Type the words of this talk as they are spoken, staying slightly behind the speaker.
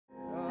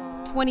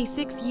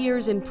26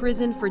 years in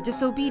prison for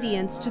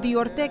disobedience to the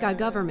Ortega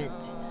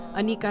government.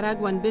 A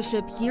Nicaraguan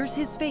bishop hears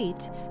his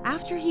fate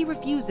after he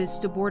refuses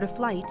to board a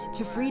flight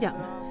to freedom.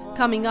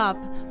 Coming up,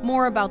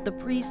 more about the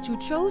priest who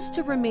chose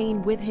to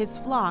remain with his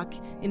flock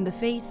in the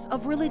face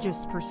of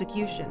religious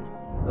persecution.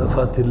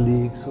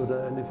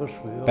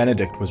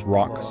 Benedict was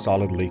rock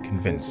solidly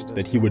convinced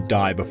that he would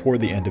die before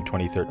the end of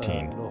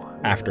 2013,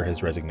 after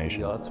his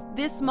resignation.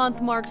 This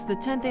month marks the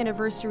 10th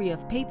anniversary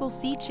of papal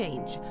see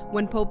change,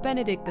 when Pope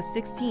Benedict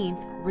XVI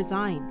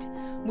resigned.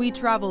 We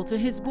travel to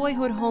his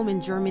boyhood home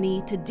in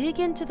Germany to dig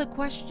into the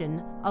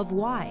question of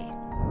why.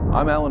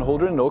 I'm Alan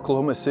Holdren in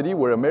Oklahoma City,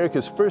 where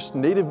America's first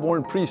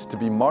native-born priest to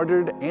be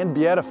martyred and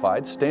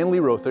beatified, Stanley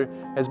Rother,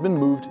 has been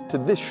moved to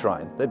this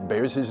shrine that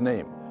bears his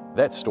name.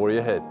 That story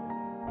ahead.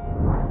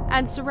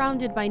 And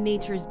surrounded by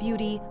nature's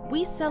beauty,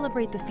 we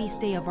celebrate the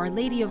feast day of Our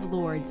Lady of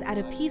Lourdes at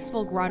a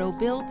peaceful grotto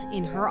built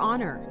in her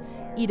honor.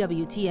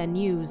 EWTN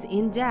News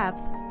In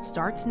Depth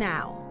starts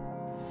now.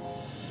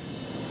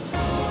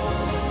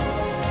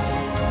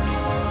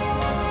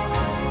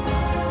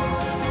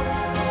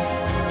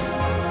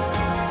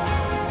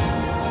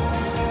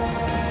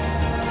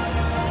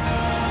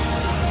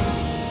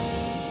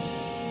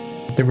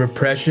 The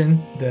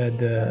repression,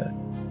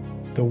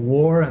 the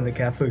war on the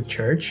Catholic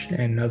Church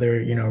and other,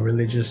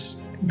 religious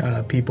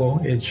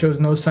people, it shows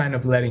no sign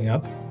of letting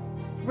up.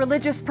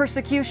 Religious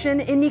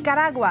persecution in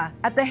Nicaragua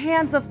at the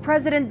hands of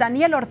President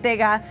Daniel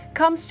Ortega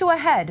comes to a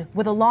head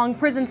with a long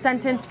prison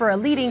sentence for a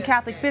leading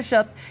Catholic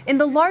bishop in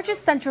the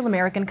largest Central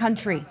American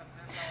country.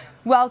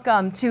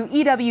 Welcome to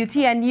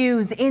EWTN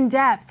News In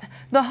Depth.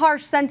 The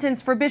harsh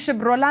sentence for Bishop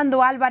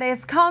Rolando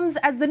Alvarez comes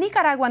as the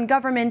Nicaraguan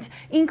government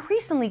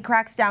increasingly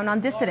cracks down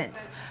on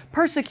dissidents.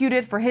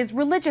 Persecuted for his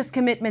religious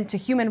commitment to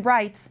human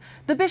rights,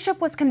 the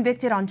bishop was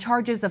convicted on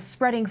charges of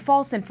spreading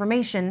false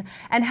information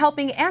and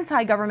helping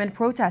anti-government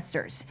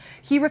protesters.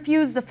 He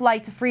refused a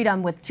flight to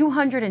freedom with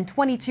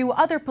 222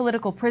 other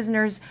political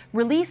prisoners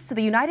released to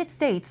the United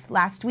States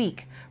last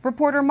week.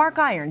 Reporter Mark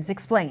Irons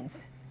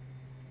explains.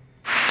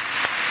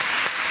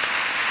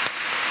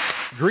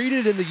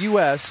 Greeted in the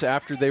U.S.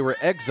 after they were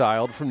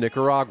exiled from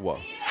Nicaragua.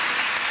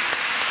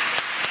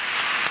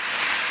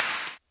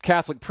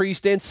 Catholic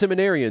priests and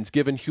seminarians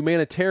given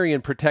humanitarian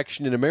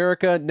protection in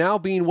America now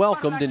being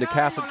welcomed into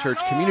Catholic Church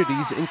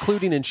communities,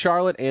 including in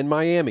Charlotte and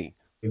Miami.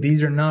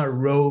 These are not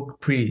rogue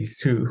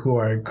priests who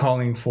are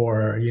calling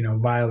for,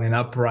 violent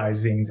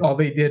uprisings. All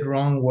they did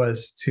wrong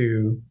was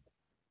to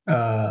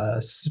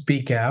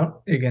speak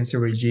out against the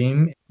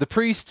regime. The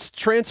priests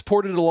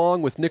transported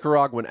along with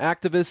Nicaraguan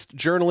activists,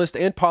 journalists,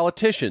 and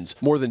politicians,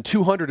 more than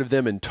 200 of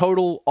them in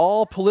total,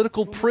 all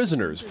political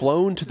prisoners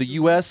flown to the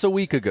U.S. a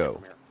week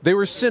ago. They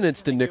were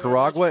sentenced in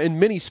Nicaragua, and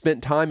many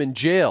spent time in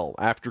jail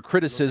after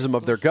criticism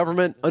of their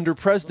government under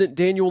President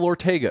Daniel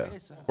Ortega.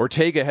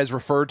 Ortega has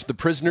referred to the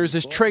prisoners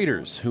as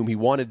traitors, whom he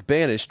wanted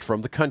banished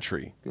from the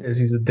country. As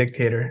he's a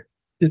dictator.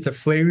 It's a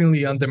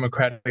flagrantly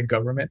undemocratic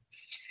government.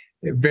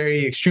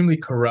 Extremely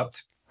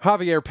corrupt.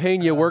 Javier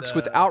Peña works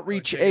with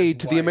Outreach Aid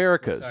to the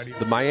Americas.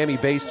 The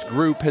Miami-based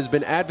group has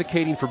been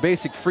advocating for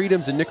basic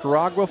freedoms in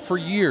Nicaragua for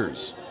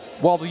years.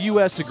 While the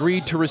U.S.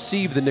 agreed to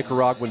receive the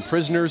Nicaraguan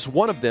prisoners,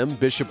 one of them,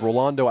 Bishop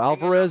Rolando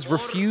Alvarez,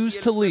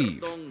 refused to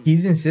leave.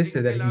 He's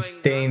insisted that he's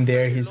staying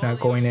there. He's not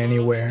going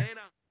anywhere.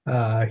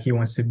 He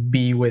wants to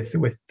be with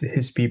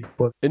his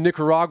people. In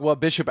Nicaragua,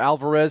 Bishop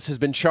Alvarez has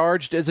been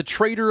charged as a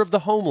traitor of the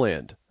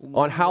homeland.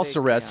 On house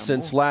arrest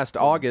since last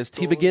August,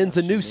 he begins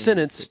a new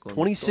sentence,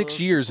 26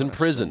 years in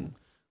prison.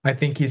 I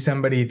think he's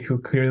somebody who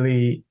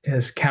clearly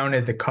has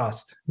counted the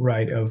cost,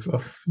 right,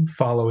 of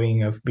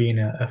following, of being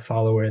a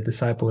follower, a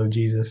disciple of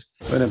Jesus.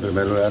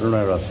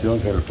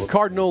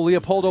 Cardinal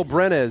Leopoldo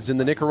Brenes in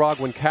the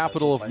Nicaraguan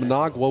capital of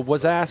Managua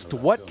was asked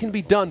what can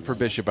be done for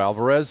Bishop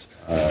Alvarez.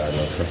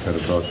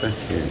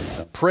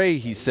 Pray,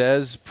 he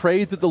says,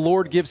 pray that the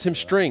Lord gives him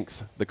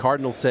strength. The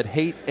cardinal said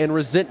hate and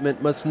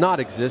resentment must not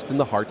exist in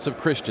the hearts of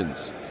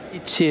Christians.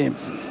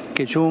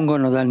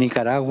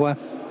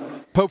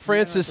 Pope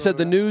Francis said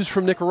the news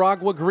from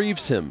Nicaragua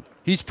grieves him.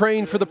 He's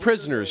praying for the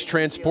prisoners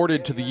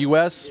transported to the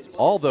U.S.,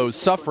 all those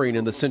suffering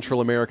in the Central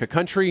America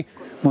country.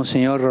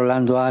 Monseñor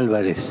Rolando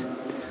Alvarez.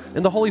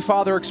 And the Holy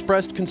Father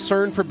expressed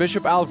concern for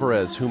Bishop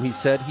Alvarez, whom he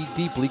said he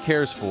deeply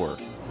cares for.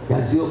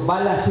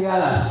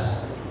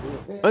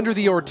 Under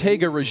the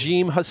Ortega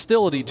regime,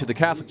 hostility to the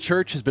Catholic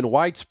Church has been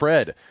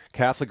widespread.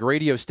 Catholic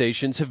radio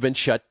stations have been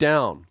shut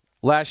down.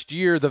 Last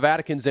year, the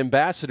Vatican's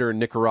ambassador in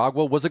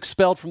Nicaragua was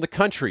expelled from the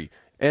country,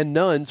 and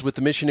nuns with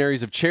the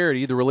Missionaries of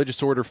Charity, the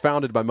religious order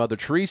founded by Mother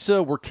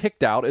Teresa, were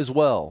kicked out as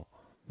well.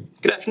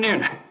 Good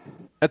afternoon.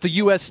 At the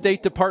U.S.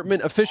 State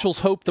Department, officials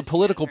hope the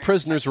political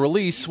prisoners'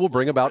 release will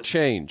bring about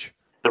change.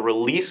 The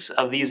release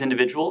of these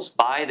individuals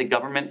by the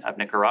government of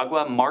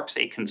Nicaragua marks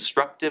a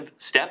constructive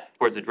step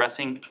towards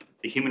addressing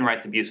the human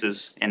rights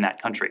abuses in that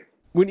country.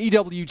 When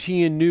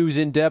EWTN News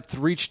In Depth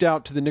reached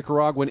out to the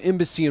Nicaraguan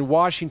embassy in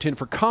Washington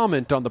for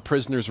comment on the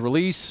prisoners'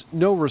 release,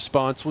 no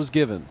response was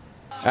given.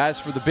 As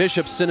for the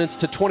bishop sentenced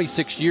to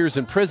 26 years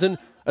in prison,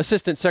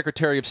 Assistant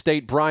Secretary of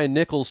State Brian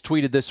Nichols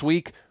tweeted this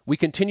week, we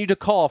continue to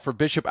call for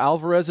Bishop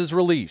Alvarez's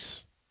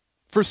release.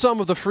 For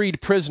some of the freed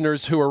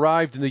prisoners who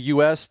arrived in the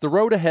U.S., the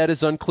road ahead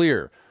is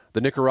unclear.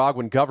 The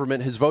Nicaraguan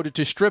government has voted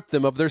to strip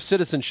them of their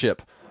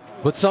citizenship,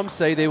 but some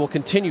say they will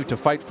continue to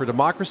fight for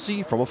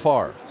democracy from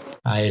afar.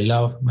 I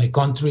love my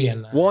country.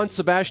 And Juan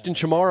Sebastian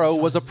Chamorro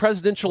was a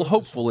presidential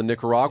hopeful in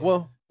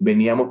Nicaragua.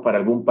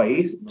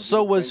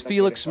 So was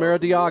Felix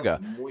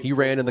Maradiaga. He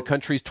ran in the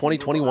country's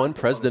 2021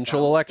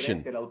 presidential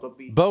election.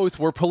 Both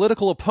were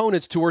political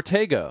opponents to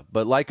Ortega,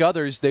 but like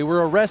others, they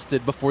were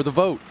arrested before the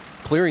vote,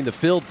 clearing the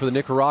field for the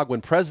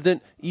Nicaraguan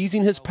president,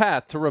 easing his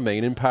path to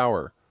remain in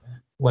power.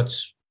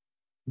 What's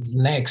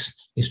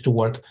next is to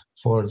work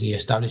for the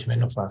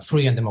establishment of a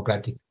free and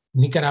democratic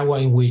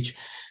Nicaragua in which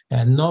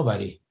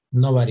nobody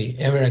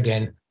ever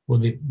again will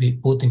be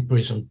put in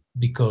prison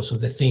because of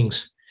the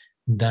things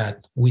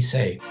that we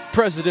say.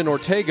 President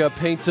Ortega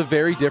paints a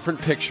very different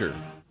picture.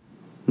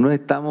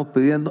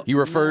 He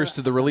refers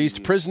to the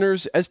released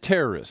prisoners as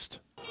terrorists.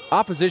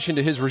 Opposition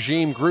to his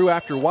regime grew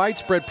after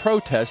widespread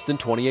protest in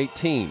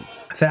 2018.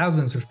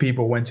 Thousands of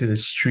people went to the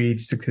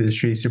streets, took to the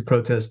streets to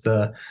protest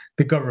the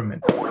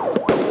government.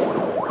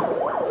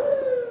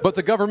 But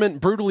the government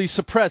brutally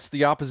suppressed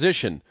the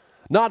opposition.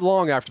 Not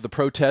long after the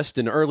protest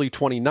in early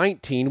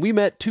 2019, we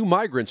met two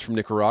migrants from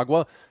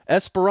Nicaragua,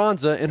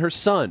 Esperanza and her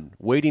son,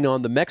 waiting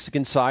on the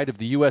Mexican side of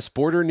the U.S.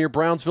 border near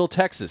Brownsville,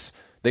 Texas.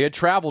 They had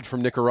traveled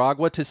from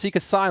Nicaragua to seek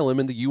asylum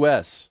in the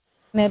U.S.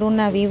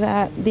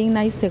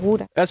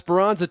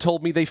 Esperanza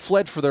told me they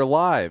fled for their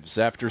lives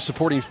after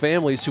supporting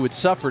families who had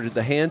suffered at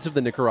the hands of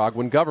the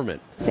Nicaraguan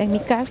government.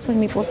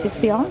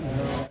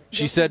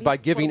 She said by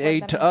giving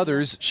aid to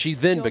others, she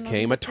then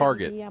became a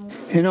target.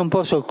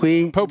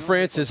 Pope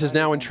Francis has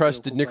now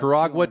entrusted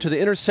Nicaragua to the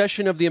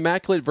intercession of the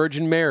Immaculate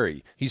Virgin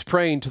Mary. He's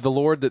praying to the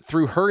Lord that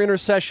through her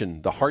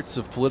intercession, the hearts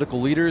of political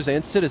leaders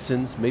and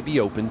citizens may be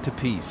open to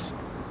peace.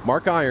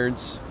 Mark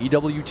Irons,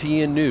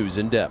 EWTN News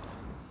in Depth.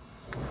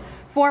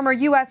 Former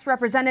U.S.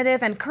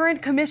 Representative and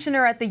current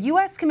Commissioner at the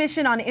U.S.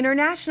 Commission on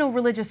International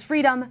Religious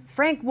Freedom,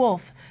 Frank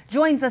Wolf,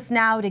 joins us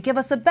now to give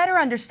us a better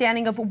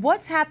understanding of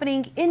what's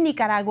happening in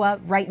Nicaragua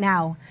right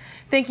now.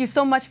 Thank you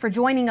so much for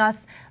joining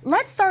us.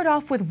 Let's start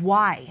off with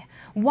why.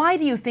 Why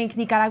do you think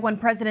Nicaraguan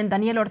President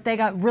Daniel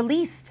Ortega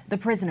released the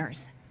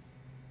prisoners?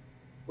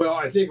 Well,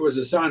 I think it was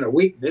a sign of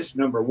weakness,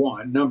 number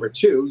one. Number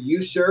two,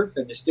 USCIRF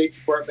and the State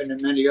Department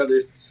and many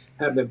others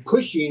have been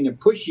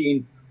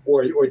pushing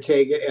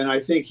Ortega, and I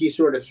think he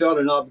sort of felt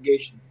an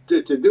obligation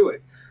to do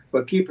it.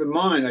 But keep in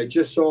mind, I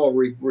just saw a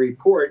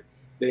report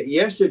that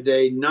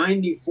yesterday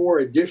 94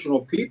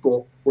 additional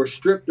people were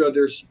stripped of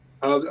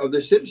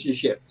their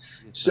citizenship.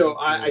 So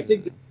I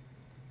think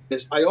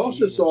I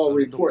also saw a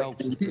report.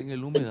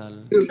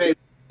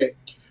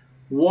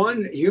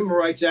 One human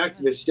rights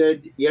activist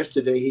said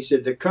yesterday, he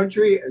said, the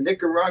country,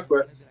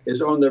 Nicaragua,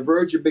 is on the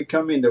verge of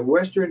becoming the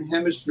Western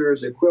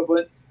Hemisphere's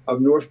equivalent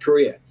of North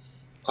Korea.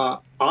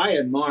 I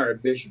admire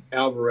Bishop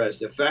Alvarez,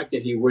 the fact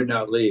that he would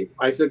not leave.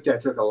 I think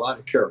that took a lot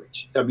of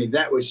courage. I mean,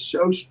 that was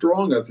so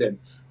strong of him.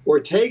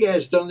 Ortega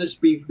has done this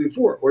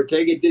before.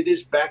 Ortega did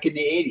this back in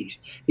the 80s.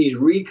 He's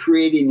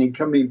recreating and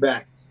coming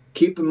back.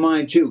 Keep in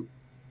mind, too,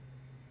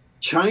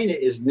 China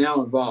is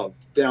now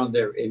involved down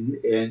there in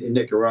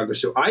Nicaragua.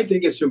 So I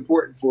think it's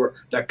important for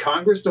the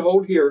Congress to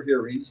hold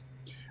hearings,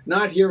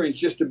 not hearings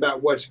just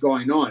about what's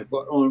going on,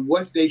 but on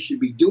what they should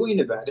be doing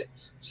about it.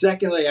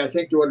 Secondly, I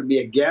think there ought to be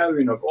a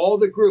gathering of all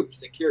the groups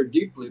that care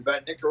deeply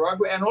about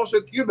Nicaragua and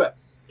also Cuba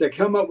to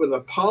come up with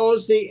a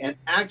policy and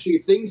actually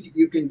things that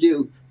you can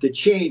do to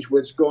change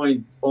what's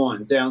going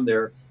on down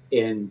there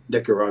in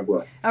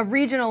Nicaragua. A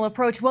regional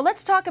approach. Well,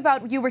 let's talk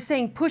about, you were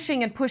saying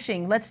pushing and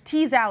pushing. Let's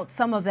tease out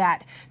some of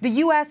that. The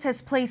U.S.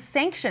 has placed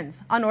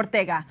sanctions on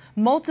Ortega,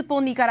 multiple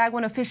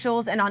Nicaraguan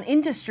officials, and on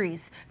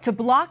industries to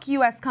block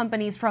U.S.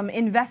 companies from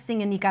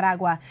investing in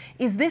Nicaragua.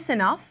 Is this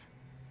enough?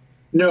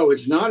 No,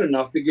 it's not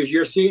enough, because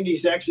you're seeing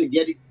he's actually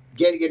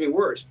getting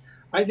worse.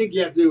 I think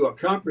you have to do a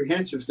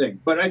comprehensive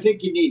thing, but I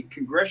think you need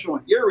congressional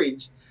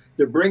hearings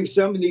to bring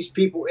some of these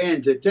people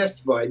in to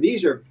testify.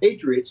 These are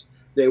patriots.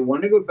 They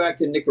want to go back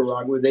to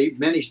Nicaragua.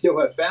 Many still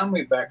have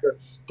family back there,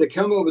 to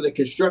come over the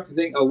constructive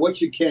thing of what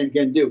you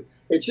can do.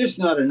 It's just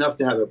not enough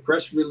to have a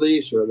press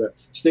release or the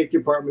State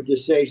Department to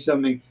say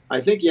something. I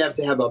think you have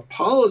to have a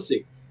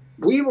policy.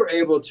 We were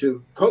able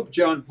to, Pope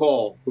John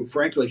Paul, who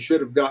frankly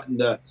should have gotten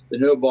the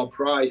Nobel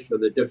Prize for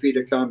the defeat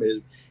of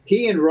communism,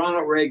 he and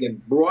Ronald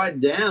Reagan brought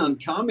down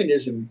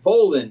communism in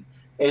Poland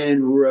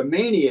and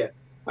Romania.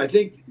 I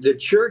think the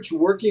church,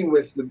 working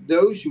with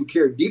those who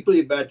care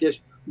deeply about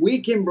this,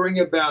 we can bring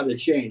about a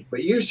change.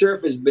 But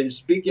USCIRF has been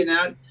speaking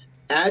out,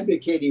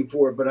 advocating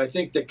for it. But I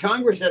think the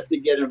Congress has to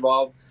get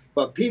involved.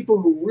 But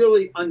people who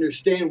really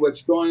understand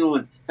what's going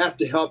on have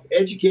to help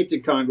educate the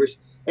Congress,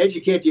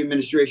 educate the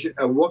administration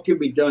on what can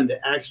be done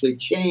to actually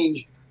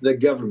change the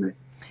government.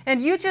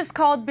 And you just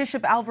called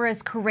Bishop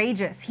Alvarez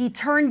courageous. He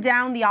turned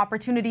down the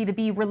opportunity to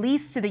be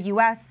released to the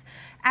U.S.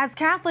 As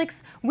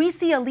Catholics, we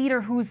see a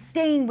leader who's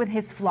staying with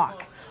his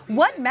flock.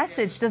 What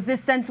message does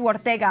this send to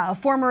Ortega, a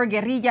former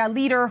guerrilla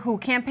leader who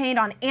campaigned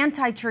on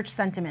anti-church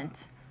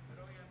sentiment?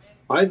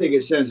 I think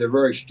it sends a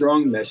very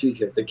strong message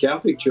that the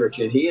Catholic Church,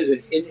 and he is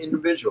an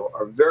individual,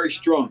 are very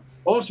strong.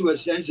 Also, it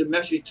sends a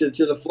message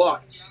to the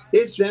flock.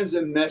 It sends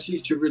a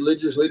message to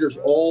religious leaders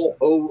all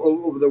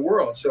over the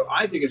world. So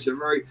I think it's a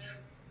very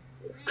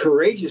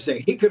courageous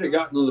thing. He could have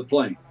gotten on the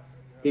plane.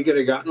 He could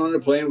have gotten on the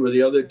plane with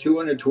the other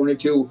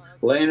 222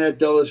 land at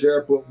Dulles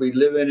Airport we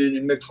live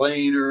in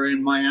McLean or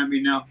in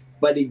Miami now,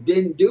 but he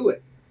didn't do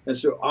it. And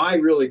so I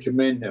really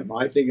commend him.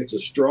 I think it's a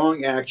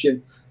strong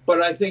action. But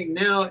I think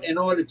now, in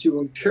order to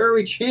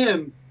encourage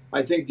him,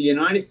 I think the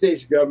United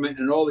States government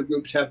and all the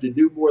groups have to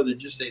do more than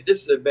just say,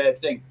 this is a bad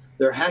thing.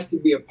 There has to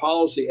be a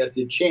policy as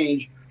to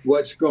change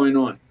what's going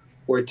on.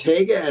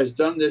 Ortega has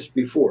done this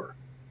before.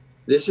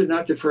 This is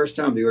not the first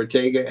time the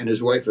Ortega and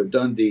his wife have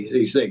done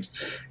these things.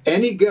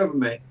 Any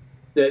government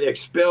that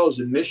expels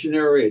a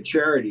missionary or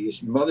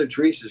charities, Mother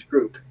Teresa's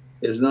group,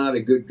 is not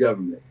a good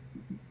government.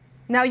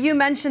 Now, you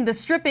mentioned the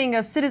stripping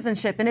of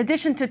citizenship. In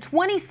addition to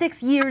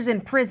 26 years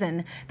in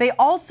prison, they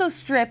also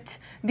stripped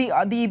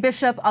the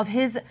bishop of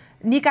his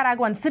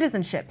Nicaraguan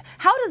citizenship.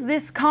 How does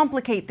this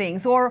complicate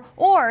things,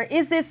 or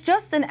is this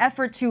just an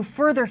effort to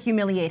further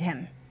humiliate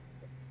him?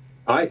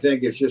 I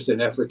think it's just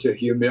an effort to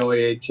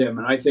humiliate him,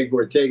 and I think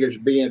Ortega's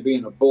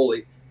being a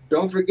bully.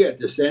 Don't forget,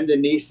 the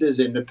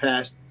Sandinistas in the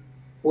past,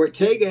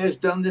 Ortega has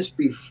done this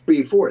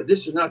before.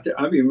 This is not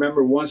I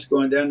remember once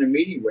going down to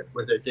meeting with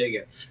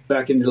Ortega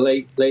back in the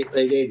late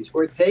 80s.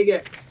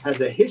 Ortega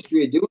has a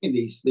history of doing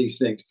these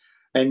things.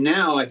 And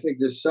now I think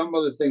there's some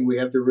other thing we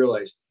have to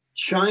realize.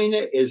 China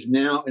is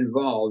now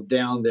involved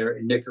down there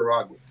in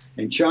Nicaragua.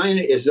 And China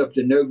is up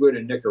to no good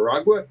in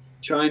Nicaragua.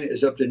 China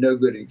is up to no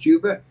good in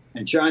Cuba.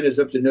 And China is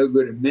up to no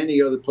good in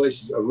many other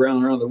places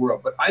around the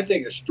world. But I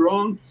think a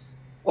strong,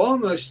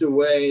 almost the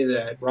way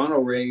that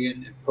Ronald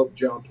Reagan and Pope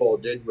John Paul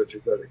did with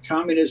regard to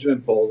communism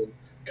in Poland,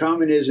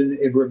 communism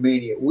in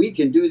Romania. We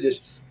can do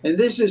this. And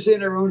this is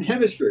in our own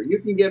hemisphere. You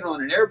can get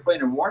on an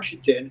airplane in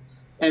Washington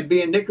and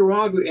be in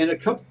Nicaragua in a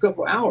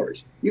couple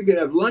hours. You can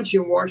have lunch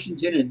in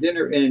Washington and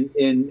dinner in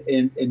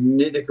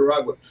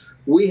Nicaragua.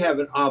 We have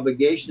an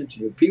obligation to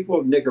the people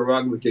of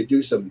Nicaragua to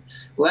do something.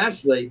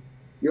 Lastly,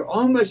 you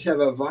almost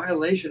have a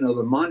violation of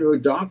the Monroe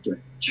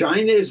Doctrine.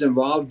 China is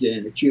involved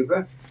in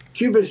Cuba.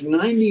 Cuba's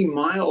 90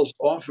 miles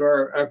off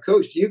our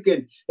coast.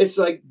 It's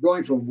like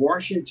going from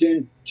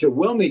Washington to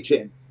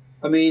Wilmington.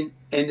 I mean,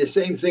 and the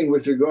same thing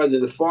with regard to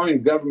the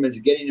foreign governments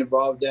getting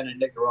involved down in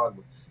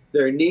Nicaragua.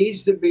 There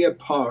needs to be a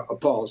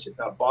policy,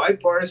 a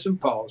bipartisan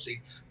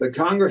policy. The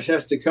Congress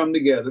has to come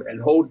together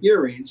and hold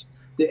hearings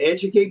to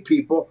educate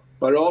people,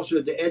 but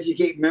also to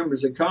educate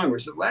members of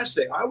Congress. The last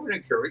thing I would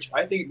encourage,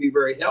 I think it'd be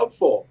very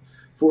helpful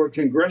for a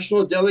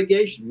congressional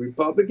delegation,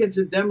 Republicans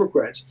and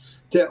Democrats,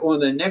 to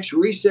on the next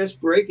recess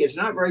break. It's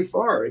not very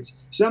far.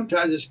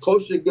 Sometimes it's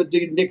closer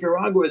to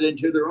Nicaragua than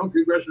to their own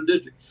congressional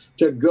district,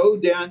 to go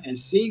down and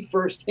see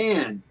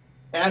firsthand,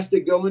 asked to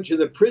go into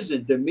the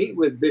prison to meet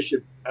with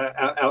Bishop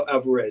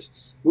Alvarez.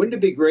 Wouldn't it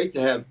be great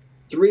to have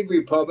 3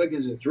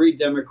 Republicans and 3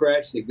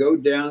 Democrats to go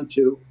down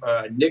to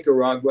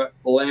Nicaragua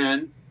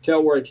land,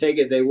 tell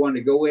Ortega they want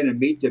to go in and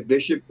meet the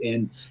bishop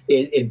in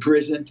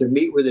prison, to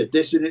meet with the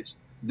dissidents?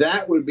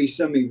 That would be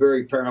something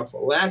very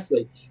powerful.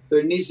 Lastly,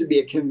 there needs to be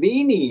a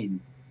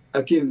convening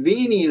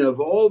of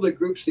all the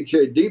groups that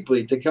care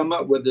deeply to come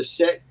up with a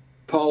set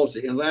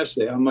policy. And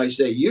lastly, I might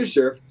say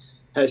USERF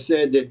has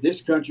said that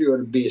this country ought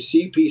to be a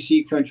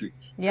CPC country,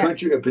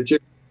 country of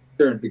particular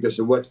concern because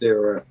of what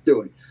they're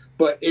doing.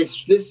 But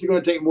this is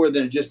going to take more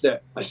than just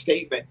a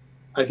statement.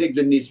 I think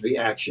there needs to be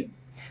action.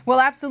 Well,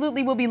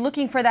 absolutely. We'll be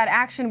looking for that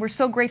action. We're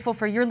so grateful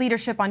for your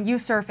leadership on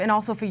USERF and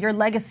also for your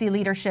legacy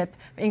leadership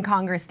in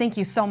Congress. Thank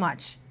you so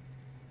much.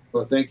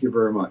 Well, thank you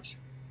very much.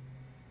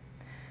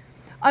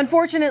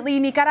 Unfortunately,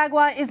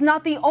 Nicaragua is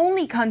not the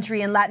only country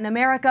in Latin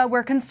America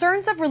where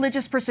concerns of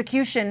religious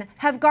persecution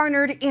have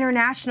garnered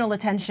international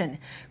attention.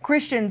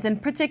 Christians in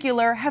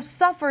particular have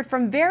suffered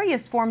from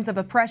various forms of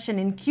oppression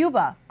in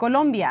Cuba,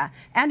 Colombia,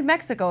 and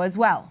Mexico as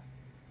well.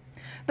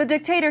 The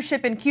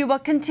dictatorship in Cuba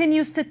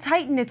continues to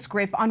tighten its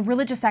grip on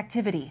religious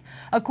activity.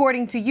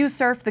 According to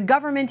USERF, the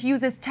government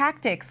uses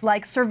tactics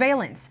like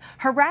surveillance,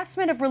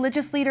 harassment of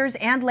religious leaders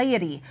and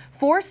laity,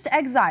 forced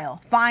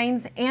exile,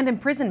 fines, and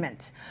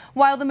imprisonment.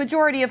 While the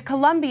majority of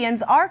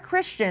Colombians are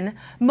Christian,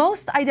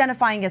 most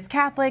identifying as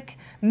Catholic,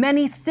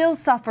 many still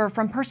suffer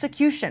from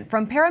persecution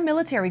from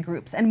paramilitary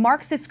groups and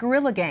Marxist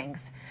guerrilla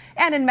gangs.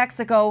 And in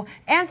Mexico,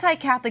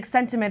 anti-Catholic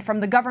sentiment from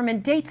the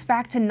government dates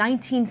back to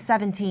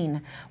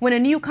 1917, when a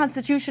new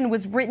constitution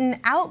was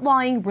written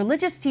outlawing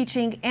religious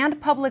teaching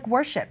and public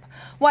worship.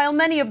 While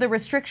many of the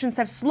restrictions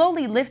have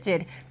slowly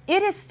lifted,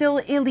 it is still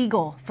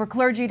illegal for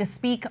clergy to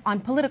speak on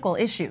political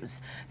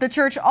issues. The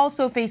church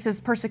also faces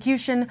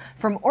persecution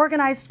from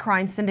organized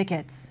crime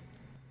syndicates.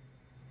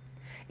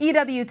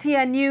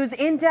 EWTN News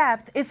In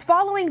Depth is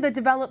following the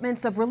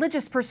developments of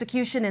religious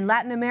persecution in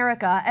Latin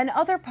America and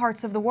other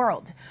parts of the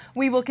world.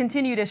 We will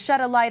continue to shed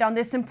a light on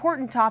this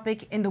important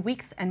topic in the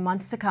weeks and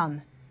months to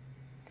come.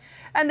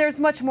 And there's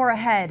much more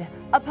ahead.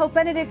 A Pope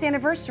Benedict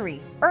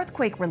anniversary,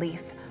 earthquake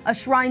relief, a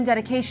shrine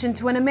dedication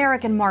to an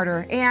American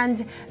martyr,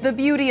 and the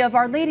beauty of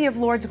Our Lady of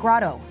Lourdes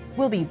Grotto.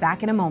 We'll be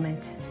back in a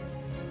moment.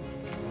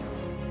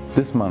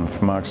 This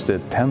month marks the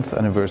 10th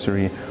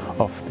anniversary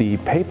of the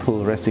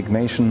papal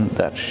resignation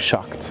that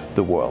shocked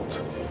the world.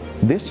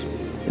 This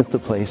is the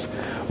place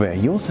where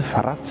Josef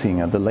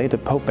Ratzinger, the later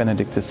Pope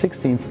Benedict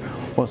XVI,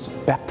 was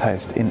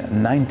baptized in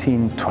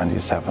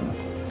 1927.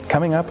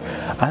 Coming up,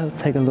 I'll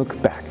take a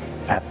look back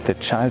at the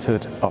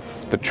childhood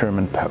of the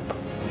German Pope.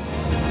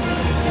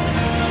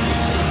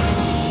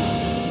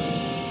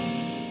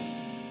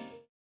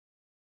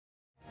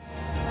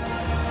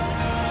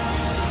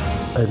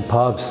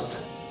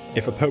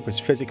 If a pope is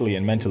physically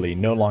and mentally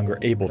no longer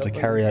able to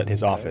carry out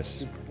his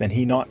office, then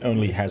he not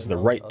only has the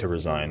right to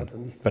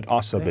resign, but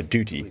also the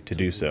duty to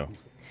do so.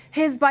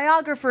 His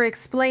biographer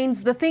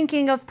explains the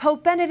thinking of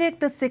Pope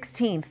Benedict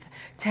XVI,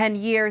 10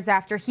 years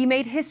after he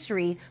made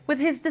history with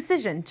his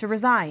decision to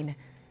resign.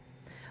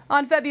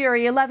 On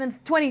February 11,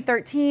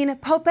 2013,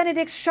 Pope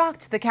Benedict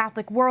shocked the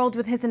Catholic world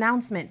with his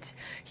announcement.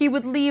 He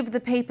would leave the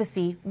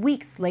papacy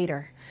weeks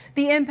later.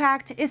 The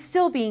impact is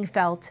still being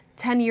felt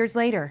 10 years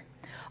later.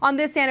 On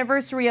this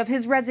anniversary of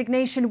his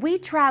resignation, we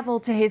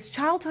travel to his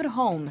childhood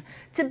home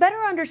to better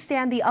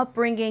understand the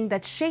upbringing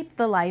that shaped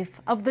the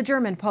life of the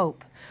German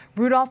Pope.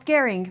 Rudolf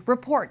Gehring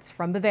reports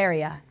from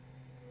Bavaria.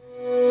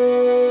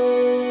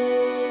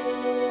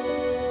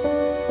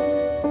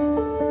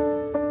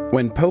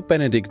 When Pope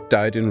Benedict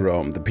died in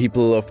Rome, the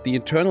people of the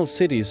Eternal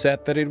City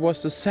said that it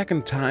was the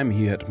second time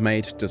he had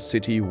made the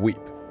city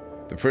weep.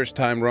 The first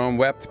time Rome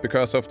wept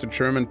because of the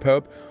German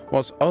Pope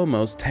was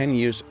almost 10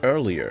 years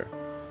earlier.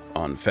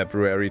 On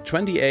February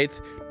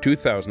 28,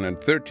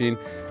 2013,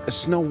 a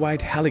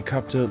snow-white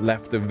helicopter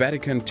left the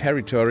Vatican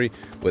territory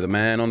with a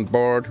man on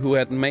board who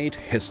had made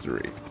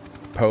history.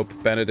 Pope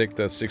Benedict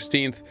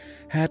XVI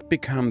had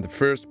become the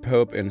first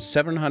pope in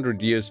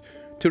 700 years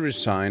to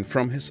resign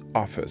from his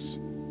office.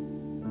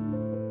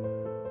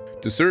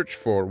 The search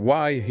for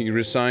why he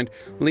resigned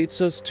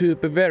leads us to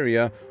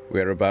Bavaria,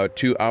 where about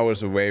 2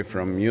 hours away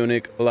from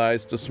Munich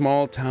lies the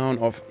small town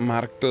of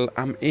Marktl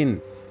am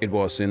Inn. It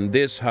was in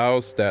this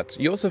house that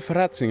Josef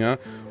Ratzinger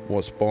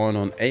was born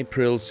on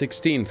April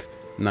 16,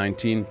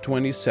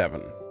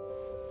 1927.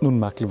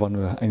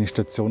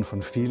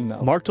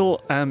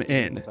 Marktl am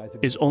Inn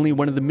is only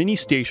one of the many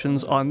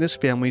stations on this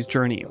family's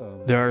journey.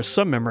 There are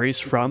some memories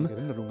from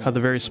how the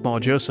very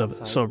small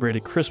Joseph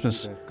celebrated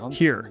Christmas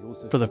here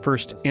for the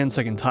first and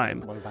second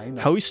time,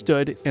 how he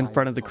stood in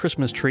front of the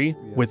Christmas tree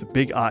with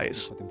big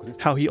eyes,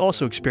 how he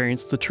also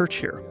experienced the church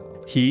here.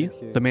 He,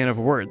 the man of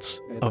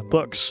words, of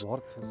books,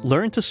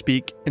 learned to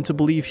speak and to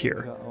believe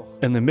here,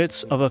 in the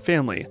midst of a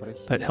family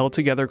that held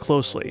together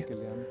closely.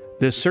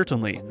 This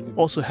certainly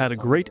also had a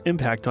great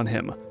impact on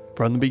him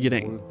from the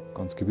beginning.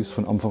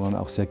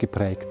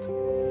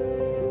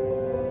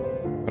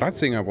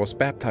 Ratzinger was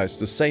baptized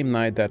the same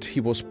night that he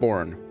was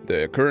born.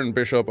 The current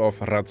bishop of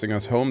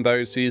Ratzinger's home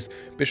diocese,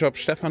 Bishop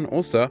Stefan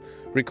Oster,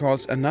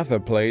 recalls another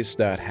place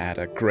that had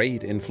a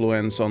great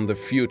influence on the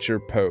future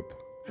pope.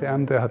 He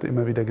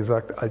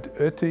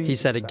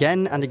said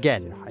again and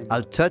again,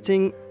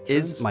 Altötting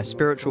is my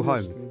spiritual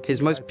home.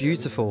 His most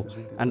beautiful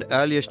and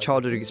earliest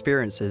childhood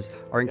experiences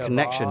are in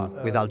connection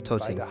with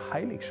Altötting.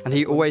 And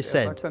he always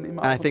said, and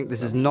I think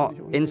this is not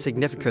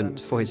insignificant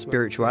for his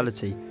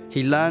spirituality,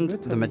 he learned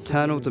the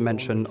maternal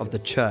dimension of the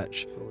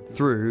church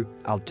through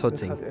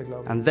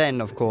Altötting. And then,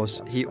 of course,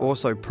 he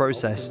also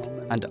processed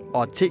and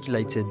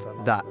articulated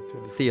that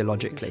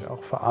theologically.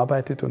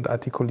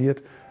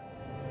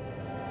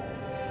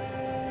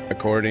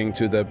 According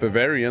to the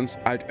Bavarians,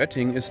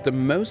 Altötting is the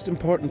most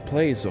important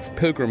place of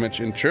pilgrimage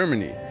in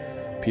Germany.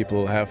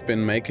 People have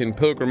been making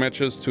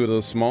pilgrimages to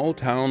the small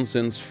town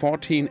since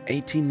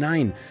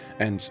 1489,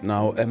 and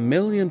now 1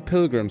 million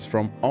pilgrims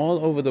from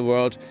all over the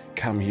world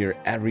come here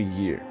every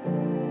year.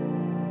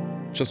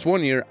 Just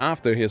 1 year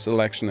after his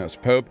election as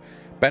Pope,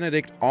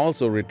 Benedict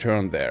also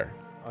returned there.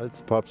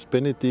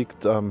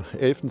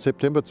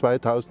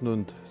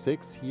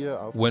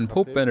 When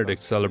Pope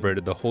Benedict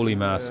celebrated the Holy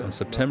Mass on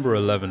September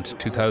 11,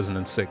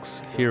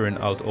 2006, here in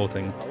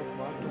Altötting,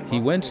 he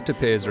went to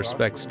pay his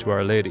respects to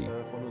Our Lady.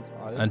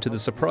 And to the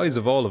surprise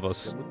of all of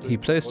us, he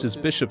placed his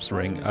bishop's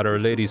ring at Our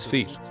Lady's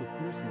feet.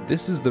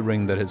 This is the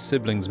ring that his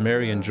siblings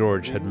Mary and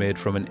George had made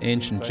from an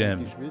ancient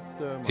gem.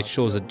 It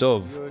shows a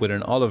dove with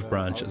an olive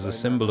branch as a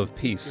symbol of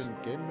peace.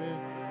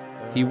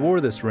 He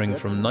wore this ring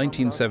from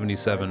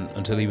 1977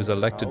 until he was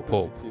elected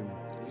Pope.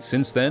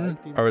 Since then,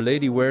 Our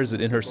Lady wears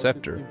it in her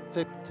scepter.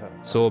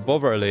 So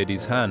above Our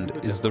Lady's hand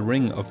is the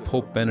ring of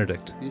Pope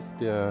Benedict.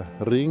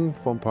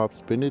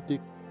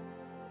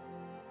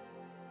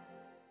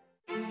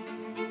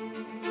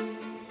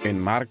 In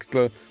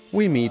Marktl,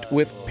 we meet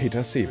with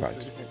Peter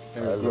Seewald.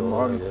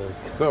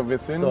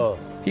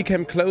 He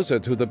came closer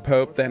to the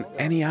Pope than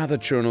any other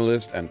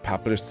journalist and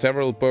published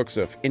several books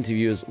of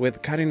interviews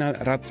with Cardinal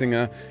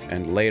Ratzinger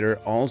and later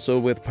also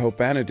with Pope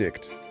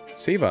Benedict.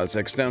 Seewald's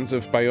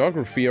extensive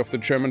biography of the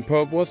German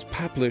Pope was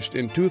published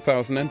in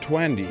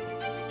 2020.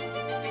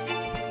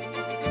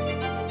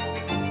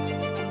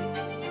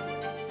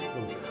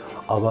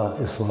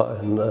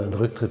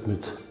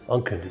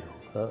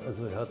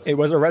 It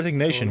was a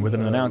resignation with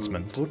an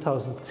announcement.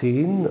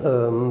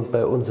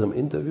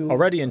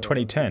 Already in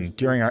 2010,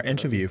 during our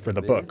interview for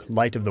the book,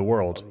 Light of the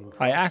World,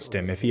 I asked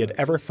him if he had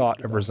ever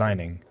thought of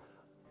resigning.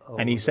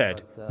 And he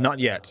said, not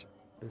yet.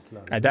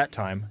 At that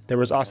time, there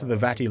was also the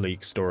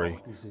WikiLeaks story,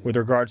 with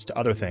regards to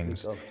other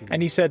things,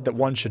 and he said that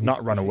one should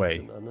not run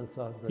away.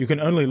 You can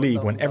only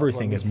leave when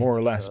everything is more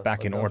or less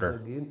back in order.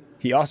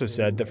 He also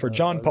said that for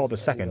John Paul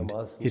II,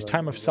 his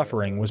time of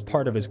suffering was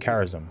part of his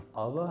charism.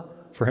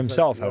 For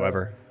himself,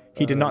 however,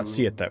 he did not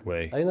see it that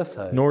way,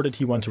 nor did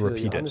he want to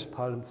repeat it.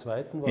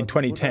 In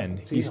 2010,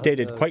 he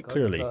stated quite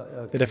clearly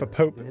that if a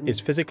pope is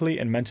physically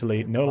and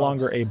mentally no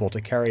longer able to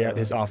carry out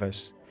his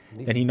office,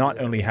 then he not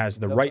only has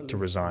the right to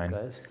resign,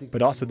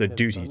 but also the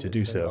duty to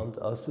do so.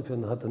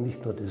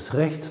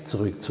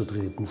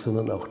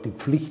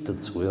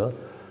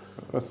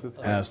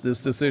 Has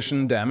this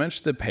decision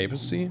damaged the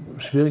papacy?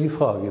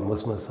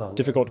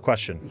 Difficult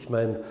question.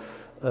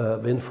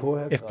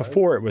 If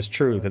before it was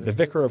true that the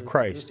Vicar of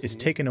Christ is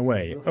taken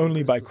away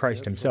only by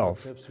Christ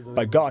himself,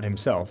 by God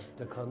himself,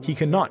 he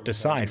cannot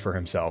decide for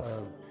himself.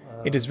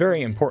 It is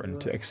very important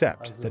to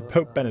accept that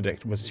Pope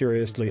Benedict was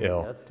seriously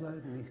ill,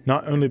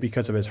 not only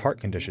because of his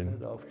heart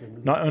condition,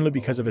 not only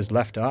because of his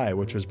left eye,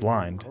 which was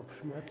blind,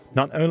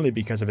 not only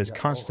because of his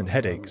constant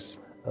headaches.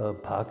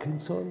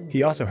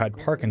 He also had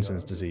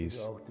Parkinson's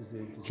disease.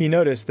 He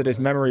noticed that his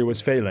memory was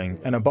failing,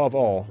 and above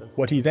all,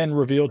 what he then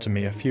revealed to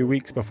me a few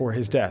weeks before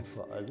his death,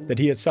 that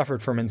he had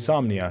suffered from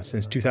insomnia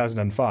since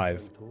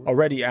 2005,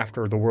 already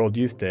after the World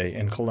Youth Day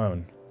in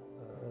Cologne.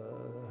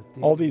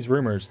 All these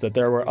rumors that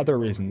there were other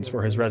reasons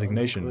for his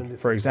resignation,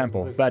 for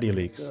example,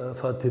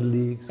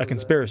 WikiLeaks, a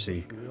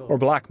conspiracy, or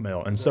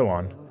blackmail, and so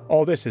on,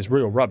 all this is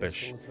real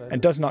rubbish,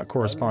 and does not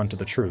correspond to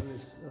the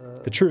truth.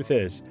 The truth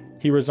is,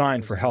 he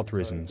resigned for health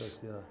reasons.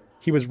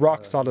 He was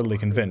rock-solidly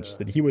convinced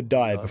that he would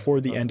die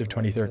before the end of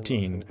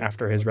 2013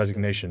 after his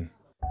resignation.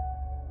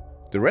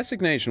 The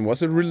resignation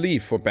was a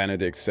relief for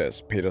Benedict,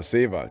 says Peter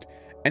Seewald,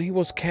 and he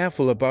was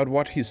careful about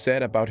what he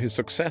said about his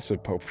successor,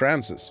 Pope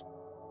Francis.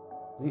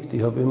 I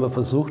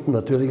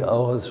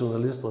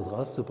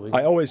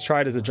always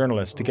tried as a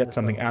journalist to get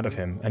something out of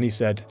him, and he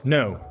said,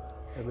 no.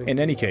 In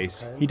any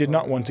case, he did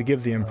not want to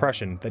give the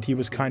impression that he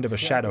was kind of a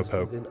shadow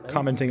pope,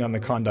 commenting on the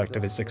conduct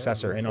of his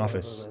successor in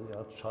office.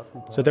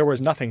 So there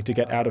was nothing to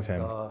get out of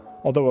him,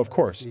 although of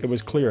course it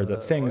was clear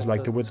that things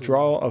like the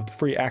withdrawal of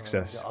free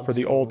access for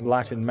the old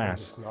Latin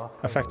Mass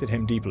affected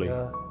him deeply.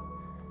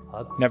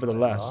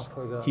 Nevertheless,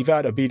 he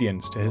vowed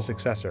obedience to his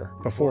successor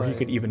before he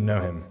could even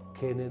know him.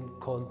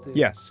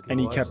 Yes, and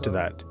he kept to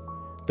that.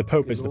 The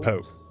Pope is the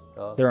Pope.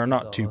 There are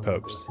not two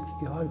popes.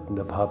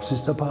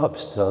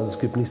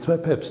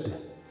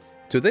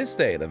 To this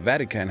day, the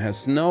Vatican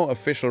has no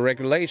official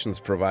regulations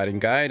providing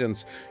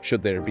guidance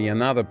should there be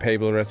another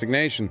papal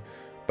resignation.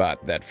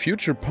 But that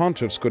future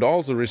pontiffs could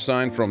also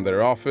resign from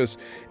their office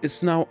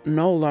is now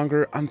no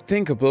longer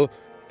unthinkable,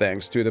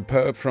 thanks to the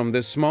Pope from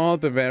this small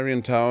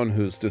Bavarian town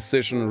whose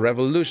decision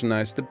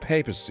revolutionized the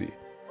papacy.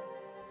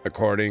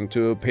 According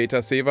to Peter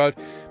Seewald,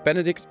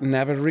 Benedict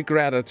never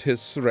regretted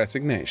his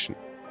resignation.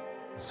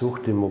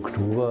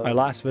 I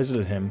last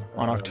visited him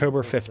on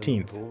October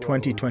 15,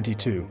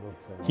 2022.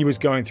 He was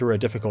going through a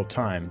difficult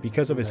time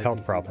because of his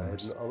health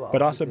problems,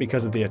 but also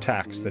because of the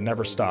attacks that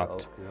never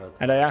stopped.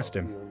 And I asked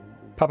him,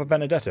 Papa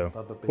Benedetto,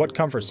 what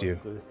comforts you?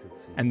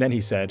 And then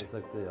he said,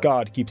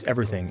 God keeps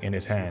everything in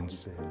his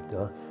hands.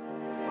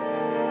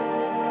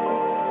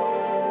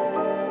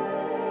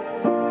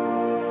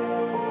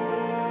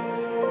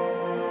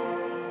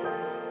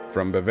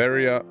 From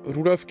Bavaria,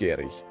 Rudolf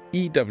Gehrig,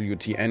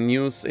 EWTN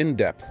News in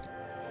Depth.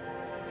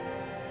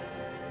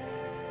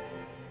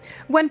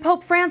 When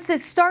Pope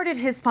Francis started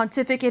his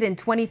pontificate in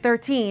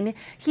 2013,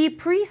 he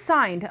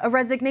pre-signed a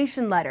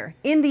resignation letter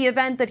in the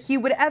event that he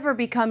would ever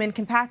become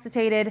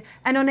incapacitated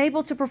and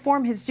unable to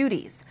perform his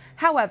duties.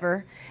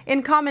 However,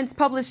 in comments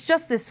published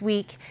just this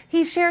week,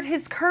 he shared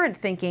his current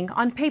thinking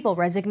on papal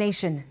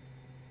resignation.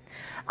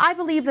 I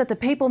believe that the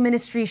papal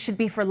ministry should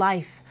be for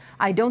life.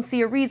 I don't see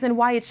a reason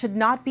why it should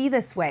not be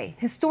this way.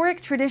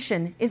 Historic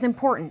tradition is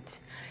important.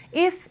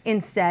 If,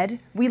 instead,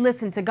 we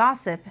listen to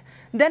gossip,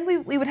 then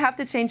we would have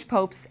to change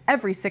popes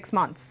every 6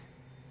 months.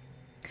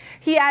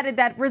 He added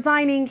that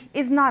resigning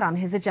is not on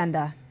his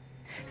agenda.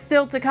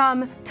 Still to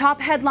come,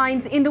 top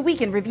headlines in the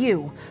Week in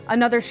Review.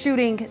 Another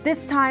shooting,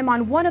 this time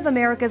on one of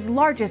America's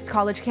largest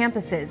college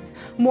campuses.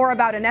 More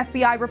about an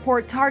FBI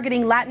report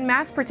targeting Latin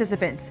Mass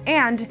participants.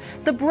 And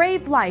the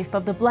brave life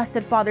of the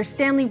Blessed Father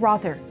Stanley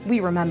Rother, we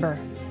remember.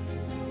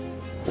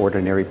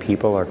 Ordinary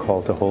people are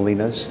called to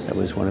holiness. That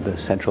was one of the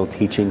central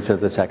teachings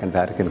of the Second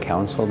Vatican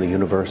Council, the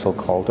universal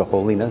call to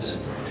holiness.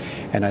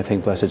 And I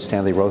think Blessed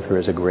Stanley Rother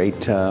is a great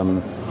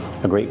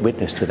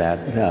witness to that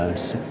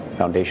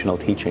foundational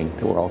teaching,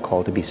 that we're all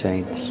called to be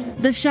saints.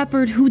 The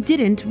shepherd who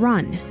didn't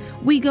run.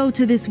 We go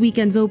to this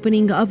weekend's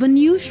opening of a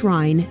new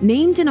shrine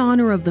named in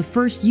honor of the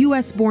first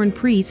U.S.-born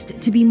priest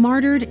to be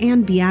martyred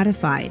and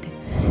beatified.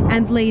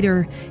 And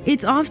later,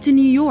 it's off to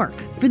New York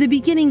for the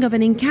beginning of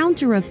an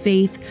encounter of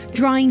faith,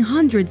 drawing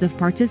hundreds of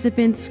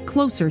participants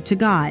closer to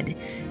God.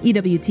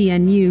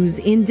 EWTN News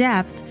In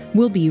Depth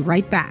will be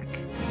right back.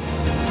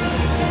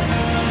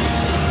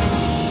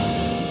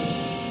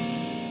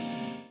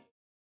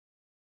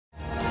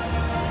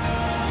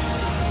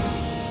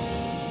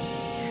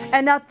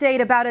 An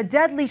update about a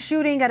deadly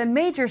shooting at a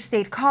major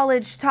state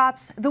college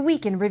tops the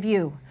week in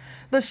review.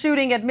 The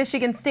shooting at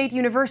Michigan State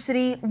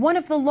University, one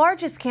of the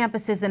largest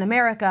campuses in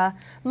America,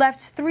 left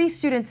 3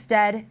 students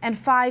dead and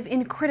 5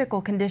 in critical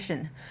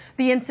condition.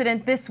 The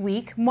incident this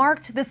week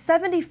marked the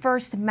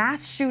 71st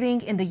mass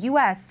shooting in the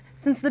U.S.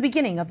 since the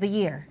beginning of the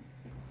year.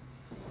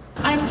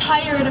 I'm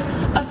tired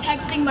of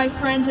texting my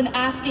friends and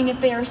asking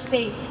if they are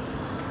safe.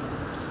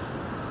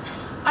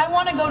 I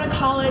want to go to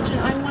college and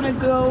I want to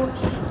go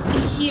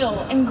and heal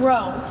and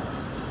grow.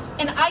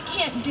 And I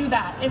can't do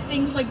that if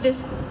things like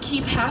this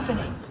keep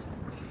happening.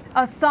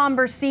 A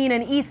somber scene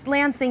in East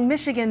Lansing,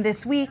 Michigan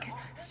this week.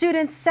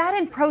 Students sat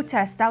in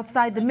protest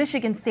outside the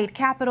Michigan State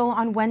Capitol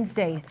on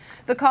Wednesday.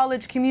 The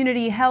college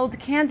community held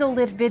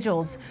candlelit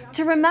vigils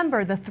to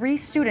remember the 3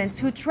 students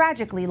who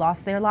tragically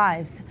lost their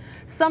lives.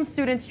 Some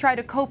students try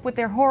to cope with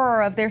their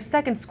horror of their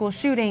second school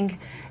shooting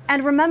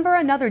and remember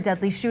another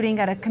deadly shooting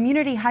at a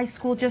community high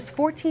school just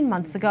 14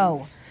 months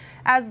ago.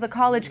 As the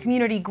college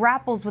community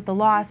grapples with the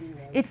loss,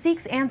 it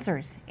seeks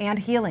answers and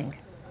healing.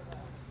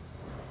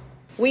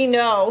 We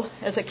know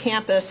as a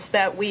campus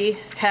that we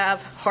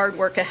have hard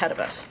work ahead of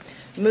us.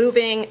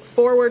 Moving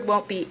forward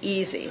won't be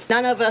easy.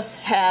 None of us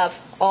have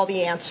all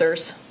the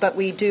answers, but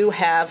we do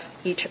have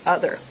each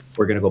other.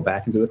 We're going to go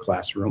back into the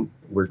classroom.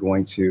 We're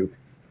going to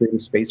create a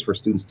space for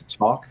students to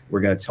talk.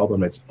 We're going to tell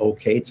them it's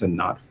okay to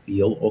not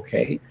feel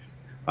okay,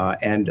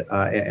 and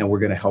we're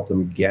going to help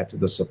them get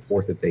the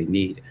support that they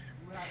need.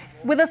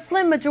 With a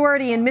slim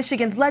majority in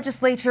Michigan's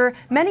legislature,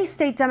 many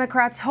state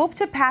Democrats hope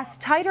to pass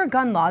tighter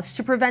gun laws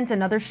to prevent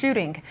another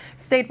shooting.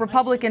 State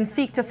Republicans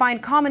seek to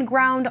find common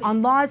ground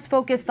on laws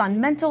focused on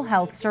mental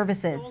health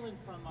services.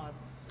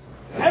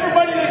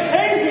 Everybody that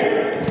came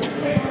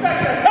here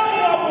expects a hell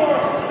of a lot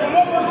more than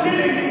what we're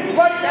getting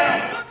right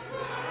now.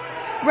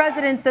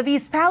 Residents of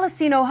East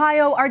Palestine,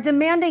 Ohio are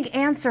demanding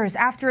answers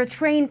after a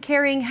train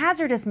carrying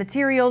hazardous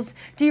materials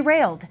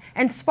derailed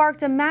and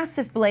sparked a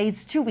massive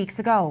blaze 2 weeks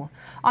ago.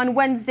 On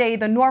Wednesday,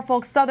 the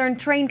Norfolk Southern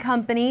Train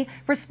Company,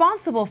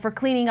 responsible for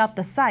cleaning up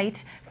the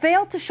site,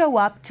 failed to show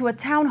up to a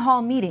town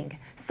hall meeting,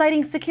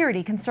 citing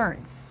security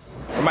concerns.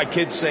 Are my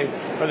kids safe?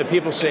 Are the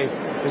people safe?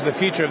 Is the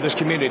future of this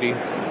community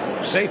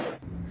safe?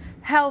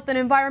 Health and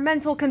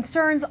environmental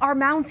concerns are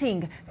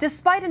mounting,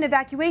 despite an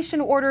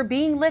evacuation order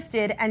being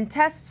lifted and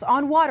tests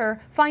on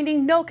water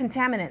finding no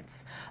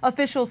contaminants.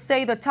 Officials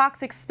say the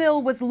toxic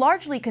spill was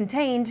largely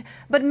contained,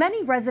 but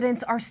many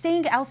residents are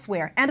staying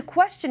elsewhere and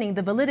questioning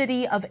the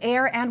validity of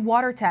air and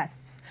water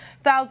tests.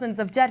 Thousands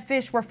of dead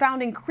fish were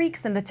found in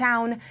creeks in the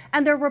town,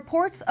 and there are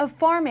reports of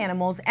farm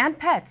animals and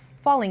pets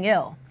falling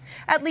ill.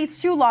 At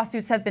least 2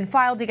 lawsuits have been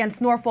filed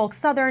against Norfolk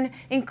Southern,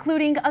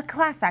 including a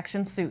class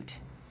action suit.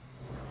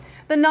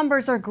 The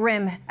numbers are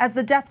grim as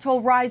the death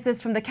toll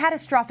rises from the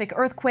catastrophic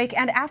earthquake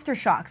and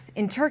aftershocks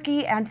in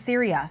Turkey and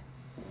Syria.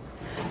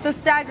 The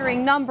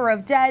staggering number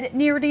of dead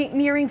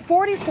nearing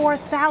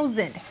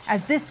 44,000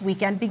 as this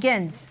weekend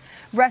begins.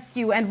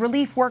 Rescue and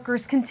relief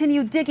workers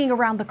continue digging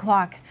around the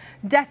clock.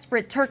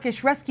 Desperate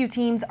Turkish rescue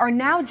teams are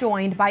now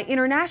joined by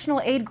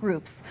international aid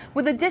groups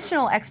with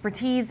additional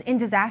expertise in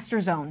disaster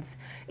zones.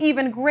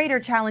 Even greater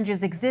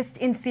challenges exist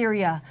in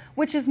Syria,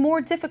 which is more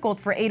difficult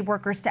for aid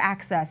workers to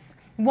access.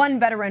 One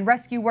veteran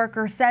rescue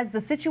worker says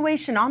the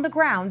situation on the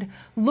ground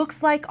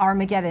looks like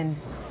Armageddon.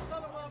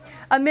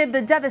 Amid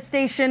the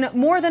devastation,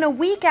 more than a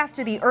week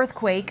after the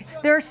earthquake,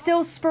 there are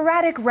still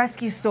sporadic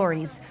rescue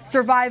stories.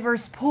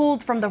 Survivors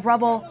pulled from the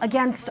rubble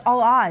against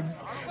all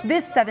odds.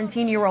 This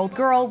 17-year-old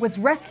girl was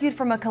rescued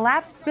from a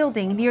collapsed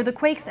building near the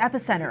quake's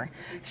epicenter.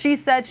 She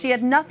said she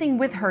had nothing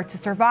with her to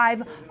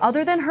survive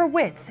other than her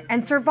wits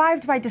and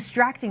survived by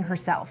distracting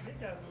herself.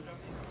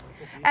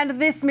 And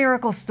this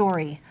miracle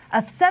story. A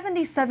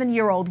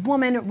 77-year-old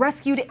woman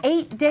rescued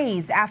 8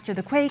 days after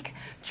the quake,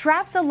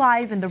 trapped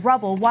alive in the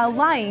rubble while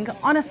lying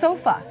on a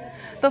sofa.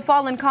 The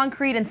fallen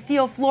concrete and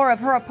steel floor of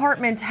her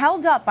apartment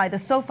held up by the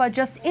sofa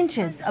just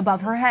inches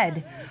above her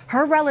head.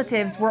 Her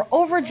relatives were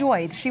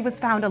overjoyed she was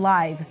found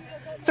alive.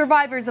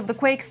 Survivors of the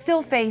quake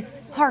still face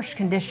harsh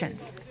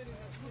conditions.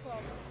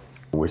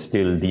 We're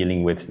still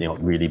dealing with,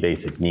 really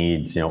basic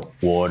needs,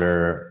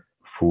 water,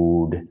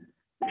 food,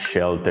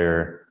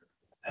 shelter,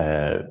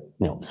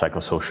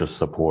 psychosocial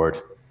support.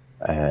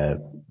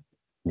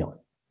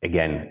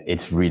 Again,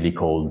 it's really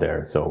cold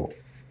there, so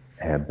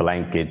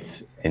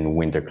blankets and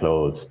winter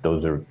clothes,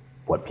 those are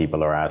what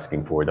people are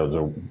asking for. Those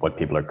are what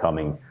people are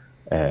coming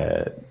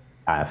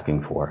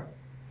asking for.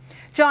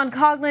 John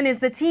Coughlin is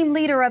the team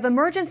leader of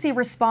emergency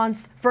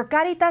response for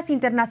Caritas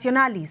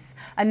Internationalis,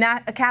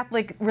 a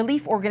Catholic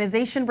relief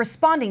organization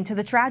responding to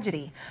the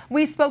tragedy.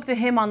 We spoke to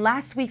him on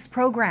last week's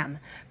program.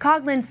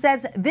 Coughlin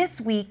says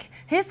this week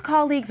his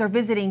colleagues are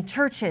visiting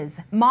churches,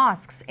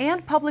 mosques,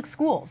 and public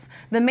schools,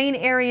 the main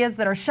areas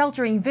that are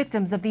sheltering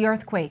victims of the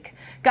earthquake.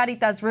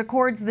 Caritas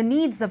records the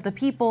needs of the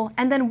people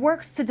and then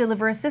works to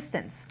deliver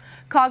assistance.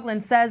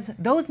 Coughlin says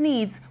those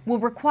needs will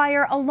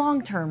require a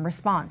long-term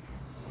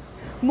response.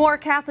 More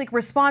Catholic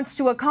response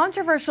to a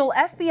controversial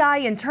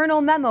FBI internal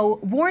memo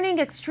warning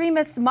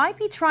extremists might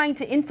be trying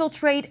to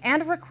infiltrate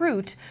and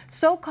recruit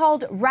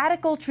so-called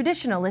radical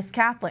traditionalist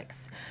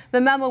Catholics.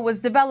 The memo was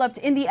developed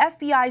in the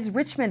FBI's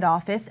Richmond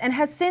office and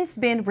has since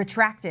been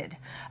retracted.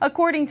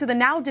 According to the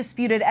now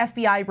disputed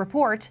FBI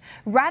report,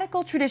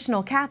 radical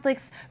traditional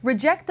Catholics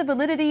reject the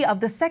validity of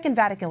the Second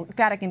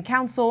Vatican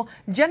Council,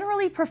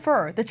 generally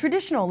prefer the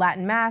traditional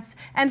Latin Mass,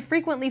 and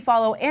frequently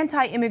follow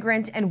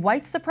anti-immigrant and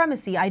white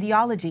supremacy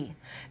ideology.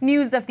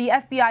 News of the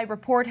FBI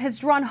report has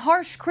drawn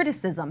harsh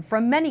criticism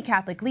from many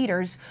Catholic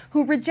leaders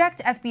who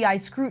reject FBI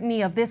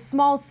scrutiny of this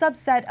small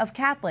subset of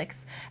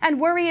Catholics and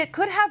worry it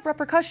could have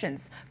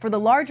repercussions for the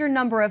larger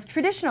number of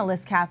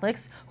traditionalist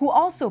Catholics who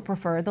also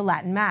prefer the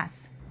Latin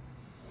Mass.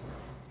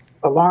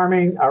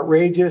 Alarming,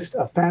 outrageous,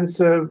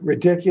 offensive,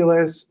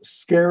 ridiculous,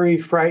 scary,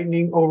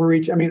 frightening,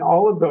 overreach. I mean,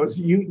 all of those,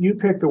 you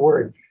pick the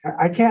word.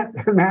 I can't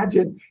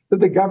imagine that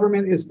the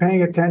government is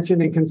paying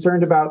attention and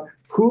concerned about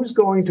who's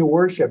going to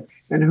worship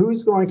and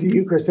who's going to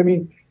Eucharist. I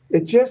mean,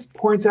 it just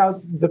points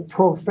out the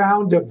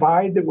profound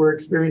divide that we're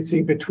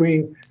experiencing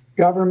between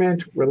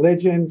government,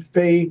 religion,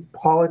 faith,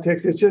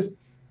 politics.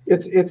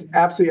 It's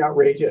absolutely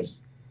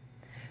outrageous.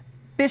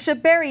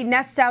 Bishop Barry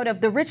Nestout of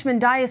the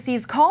Richmond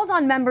Diocese called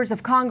on members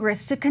of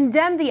Congress to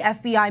condemn the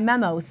FBI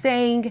memo,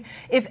 saying,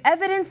 if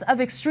evidence of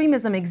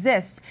extremism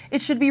exists,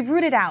 it should be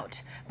rooted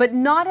out, but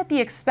not at the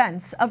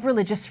expense of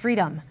religious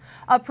freedom.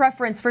 A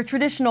preference for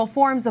traditional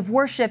forms of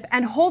worship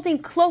and holding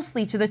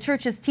closely to the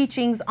Church's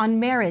teachings on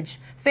marriage,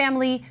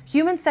 family,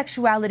 human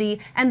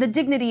sexuality, and the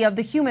dignity of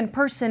the human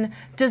person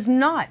does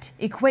not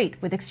equate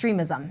with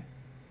extremism.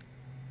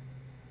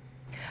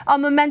 A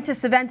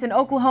momentous event in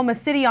Oklahoma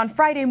City on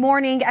Friday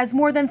morning as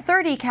more than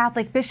 30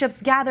 Catholic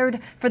bishops gathered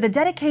for the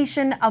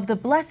dedication of the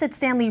Blessed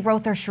Stanley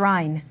Rother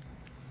Shrine.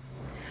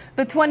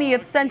 The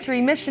 20th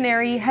century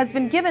missionary has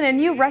been given a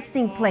new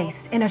resting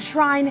place in a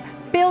shrine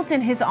built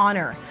in his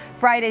honor.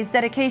 Friday's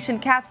dedication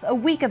caps a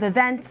week of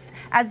events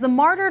as the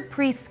martyred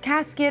priest's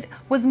casket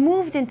was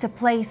moved into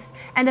place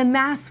and a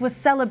mass was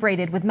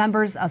celebrated with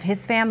members of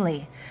his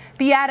family.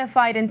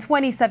 Beatified in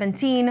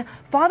 2017,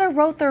 Father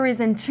Rother is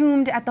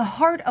entombed at the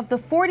heart of the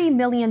 $40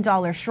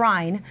 million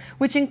shrine,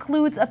 which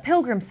includes a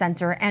pilgrim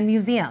center and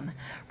museum.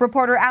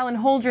 Reporter Alan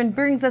Holdren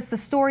brings us the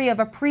story of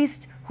a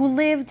priest who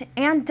lived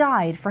and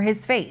died for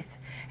his faith,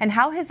 and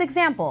how his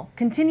example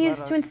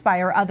continues to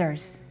inspire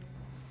others.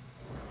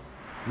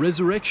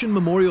 Resurrection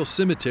Memorial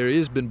Cemetery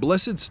has been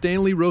Blessed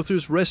Stanley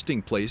Rother's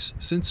resting place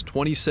since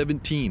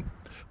 2017.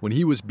 When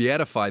he was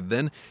beatified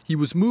then, he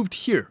was moved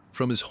here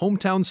from his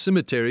hometown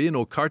cemetery in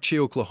Okarche,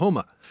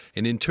 Oklahoma,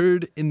 and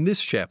interred in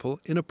this chapel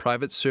in a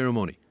private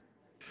ceremony.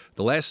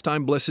 The last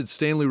time Blessed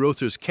Stanley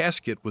Rother's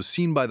casket was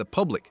seen by the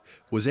public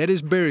was at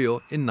his burial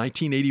in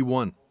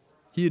 1981.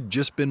 He had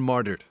just been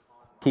martyred.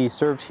 He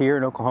served here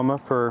in Oklahoma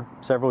for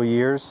several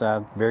years,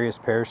 various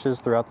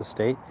parishes throughout the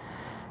state.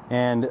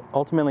 And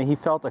ultimately, he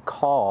felt a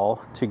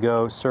call to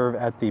go serve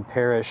at the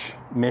parish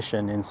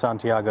mission in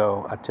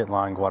Santiago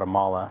Atitlan,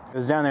 Guatemala. It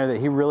was down there that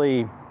he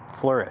really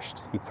flourished.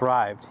 He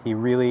thrived. He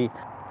really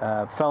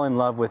fell in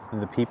love with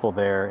the people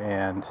there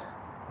and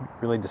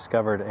really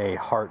discovered a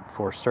heart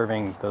for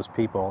serving those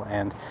people.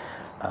 And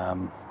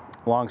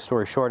long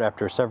story short,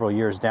 after several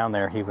years down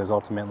there, he was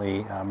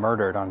ultimately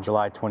murdered on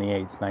July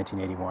 28,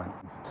 1981.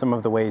 Some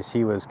of the ways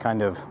he was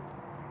kind of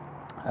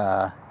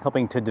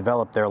helping to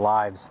develop their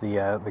lives,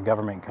 the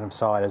government kind of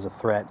saw it as a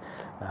threat.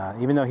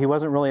 Even though he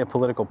wasn't really a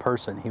political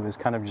person, he was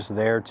kind of just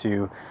there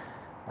to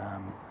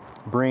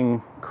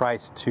bring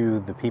Christ to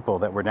the people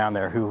that were down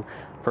there who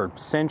for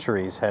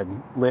centuries had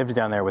lived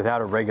down there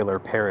without a regular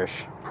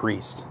parish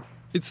priest.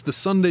 It's the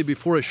Sunday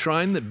before a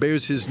shrine that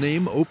bears his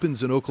name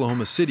opens in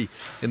Oklahoma City,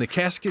 and the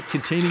casket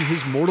containing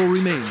his mortal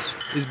remains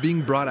is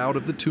being brought out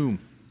of the tomb.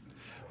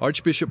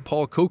 Archbishop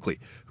Paul Coakley,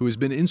 who has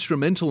been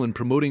instrumental in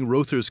promoting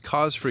Rother's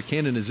cause for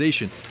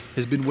canonization,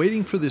 has been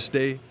waiting for this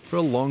day for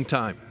a long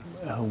time.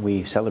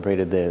 We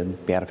celebrated the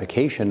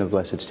beatification of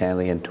Blessed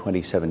Stanley in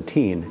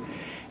 2017,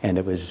 and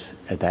it was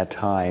at that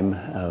time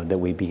that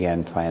we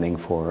began planning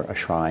for a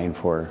shrine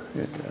for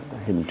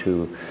him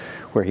to,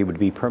 where he would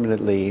be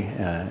permanently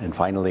and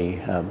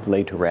finally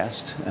laid to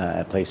rest,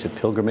 a place of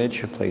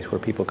pilgrimage, a place where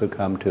people could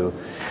come to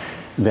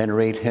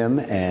venerate him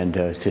and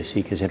to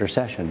seek his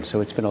intercession. So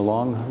it's been a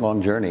long,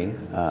 long journey,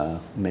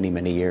 many,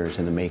 many years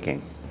in the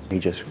making. He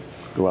just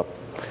grew up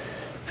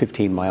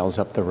 15 miles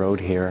up the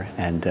road here,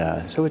 and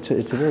so it's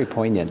a very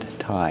poignant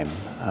time.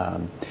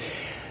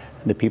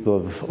 The people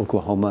of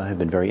Oklahoma have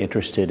been very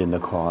interested in the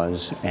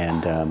cause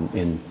and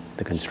in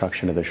the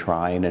construction of the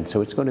shrine. And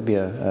so it's going to be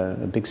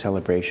a big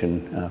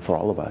celebration for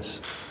all of us.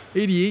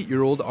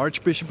 88-year-old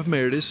Archbishop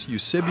Emeritus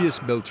Eusebius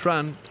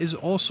Beltran is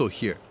also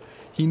here.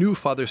 He knew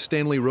Father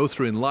Stanley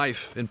Rother in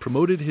life and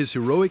promoted his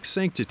heroic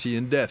sanctity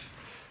in death,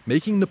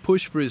 making the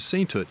push for his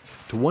sainthood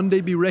to one day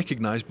be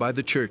recognized by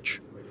the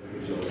Church.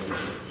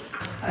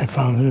 I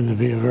found him to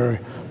be a very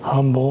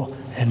humble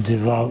and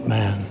devout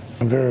man.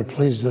 I'm very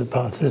pleased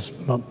about this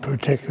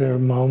particular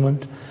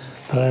moment,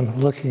 but I'm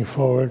looking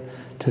forward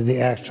to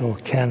the actual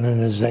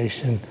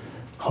canonization,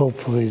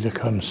 hopefully to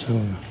come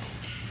soon.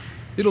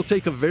 It'll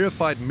take a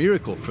verified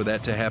miracle for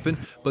that to happen,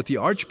 but the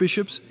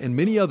archbishops and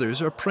many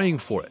others are praying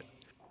for it.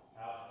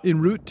 En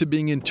route to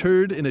being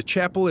interred in a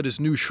chapel at his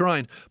new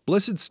shrine,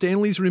 Blessed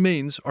Stanley's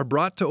remains are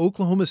brought to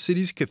Oklahoma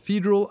City's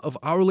Cathedral of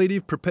Our Lady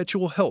of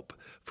Perpetual Help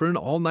for an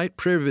all-night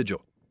prayer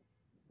vigil.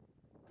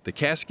 The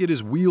casket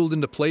is wheeled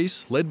into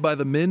place, led by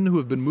the men who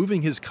have been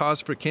moving his cause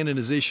for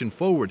canonization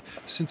forward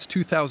since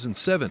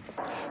 2007.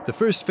 The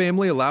first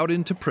family allowed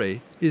in to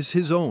pray is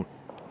his own,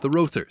 the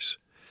Rothers.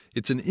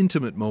 It's an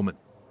intimate moment.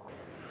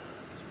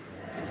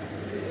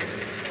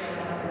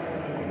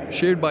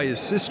 Shared by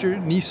his sister,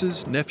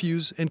 nieces,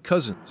 nephews, and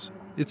cousins.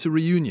 It's a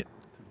reunion,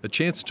 a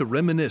chance to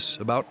reminisce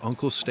about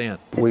Uncle Stan.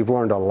 We've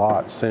learned a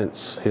lot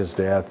since his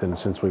death and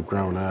since we've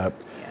grown up,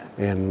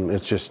 and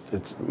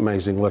it's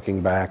amazing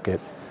looking back at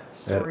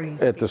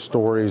the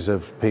stories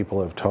of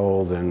people have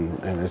told, and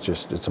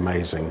it's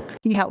amazing.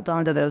 He held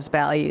on to those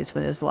values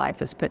when his life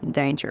was put in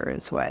danger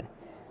is what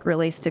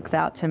really sticks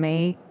out to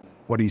me.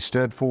 What he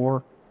stood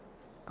for,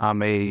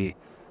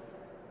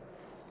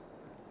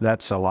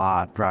 that's a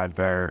lot right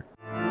there.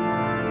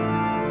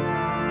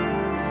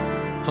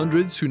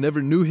 Hundreds who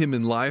never knew him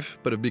in life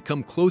but have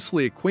become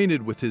closely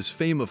acquainted with his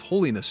fame of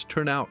holiness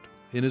turn out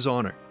in his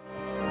honor.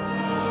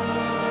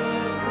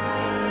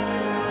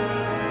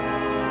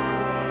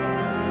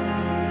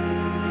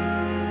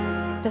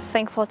 Just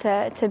thankful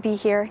to be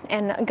here,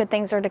 and good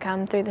things are to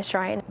come through the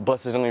shrine.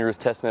 Blessed Stanley Roth's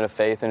testament of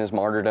faith and his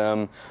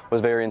martyrdom was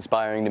very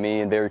inspiring to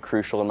me and very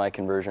crucial in my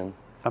conversion.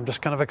 I'm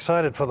just kind of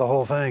excited for the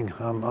whole thing.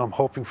 I'm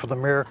hoping for the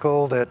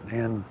miracle that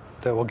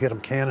will get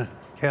him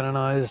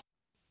canonized.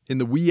 In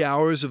the wee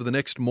hours of the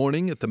next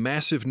morning at the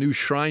massive new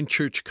Shrine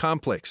Church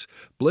complex,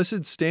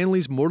 Blessed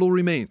Stanley's mortal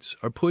remains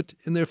are put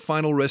in their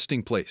final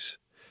resting place.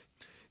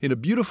 In a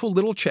beautiful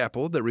little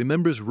chapel that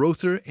remembers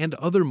Rother and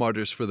other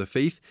martyrs for the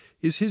faith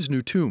is his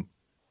new tomb,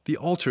 the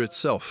altar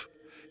itself.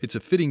 It's a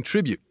fitting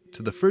tribute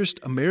to the first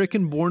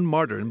American-born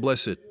martyr and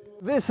blessed.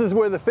 This is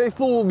where the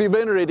faithful will be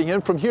venerating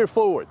him from here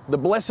forward, the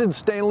Blessed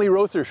Stanley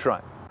Rother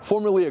Shrine.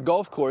 Formerly a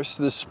golf course,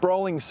 this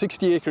sprawling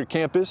 60-acre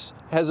campus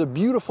has a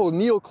beautiful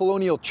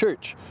neo-colonial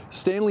church,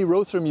 Stanley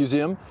Rother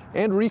Museum,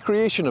 and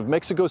recreation of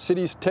Mexico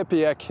City's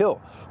Tepeyac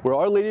Hill, where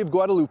Our Lady of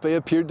Guadalupe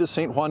appeared to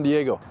St. Juan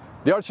Diego.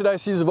 The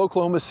Archdiocese of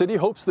Oklahoma City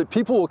hopes that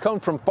people will come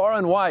from far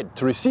and wide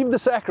to receive the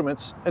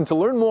sacraments and to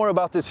learn more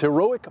about this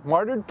heroic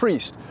martyred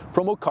priest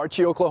from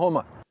Okarche,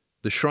 Oklahoma.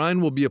 The shrine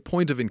will be a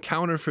point of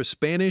encounter for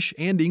Spanish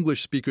and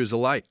English speakers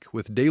alike,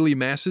 with daily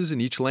masses in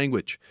each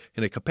language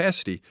and a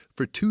capacity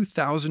for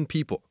 2,000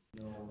 people.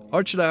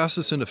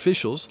 Archdiocesan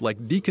officials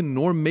like Deacon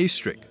Norm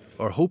Maestrick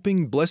are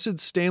hoping Blessed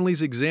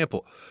Stanley's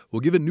example will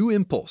give a new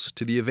impulse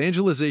to the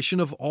evangelization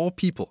of all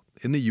people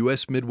in the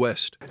U.S.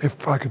 Midwest.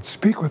 If I could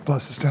speak with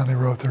Blessed Stanley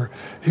Rother,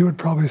 he would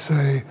probably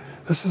say,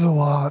 this is a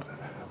lot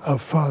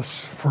of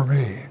fuss for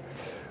me.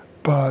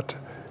 But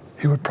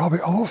he would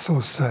probably also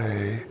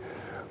say,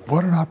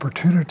 what an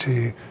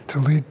opportunity to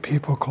lead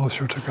people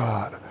closer to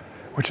God,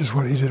 which is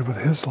what he did with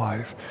his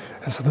life.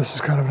 And so this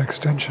is kind of an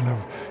extension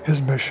of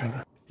his mission.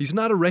 He's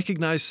not a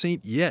recognized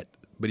saint yet,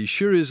 but he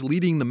sure is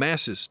leading the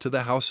masses to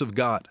the house of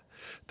God,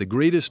 the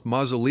greatest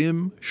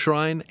mausoleum,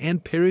 shrine,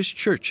 and parish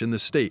church in the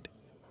state.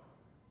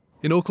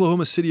 In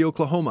Oklahoma City,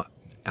 Oklahoma,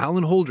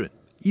 Alan Holdren,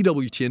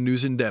 EWTN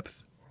News in Depth.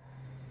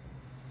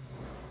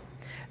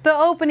 The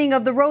opening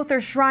of the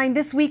Rother Shrine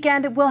this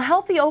weekend will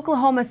help the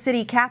Oklahoma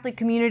City Catholic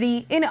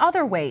community in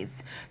other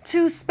ways.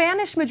 2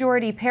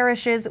 Spanish-majority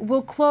parishes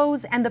will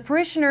close, and the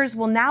parishioners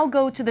will now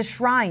go to the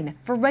shrine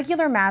for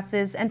regular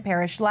masses and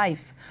parish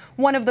life.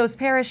 One of those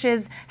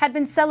parishes had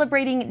been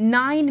celebrating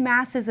 9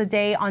 masses a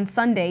day on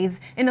Sundays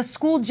in a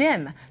school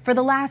gym for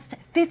the last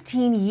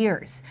 15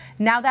 years.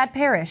 Now that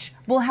parish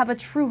will have a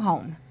true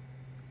home.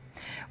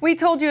 We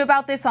told you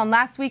about this on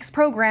last week's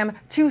program.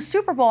 2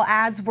 Super Bowl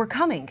ads were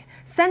coming,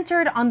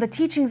 centered on the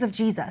teachings of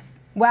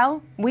Jesus.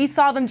 Well, we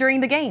saw them during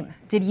the game.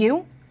 Did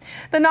you?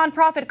 The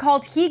nonprofit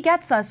called He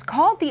Gets Us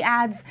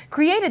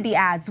created the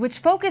ads, which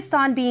focused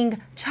on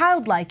being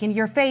childlike in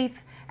your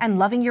faith and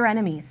loving your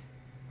enemies.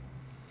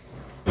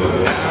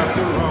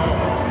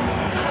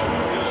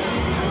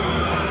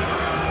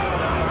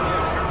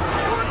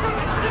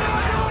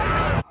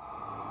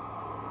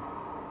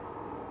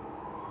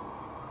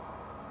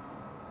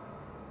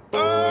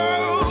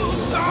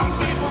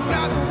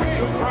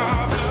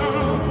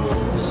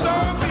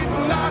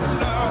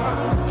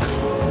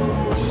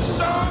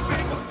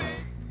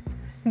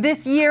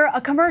 This year,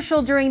 a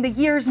commercial during the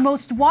year's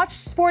most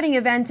watched sporting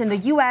event in the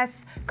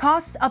U.S.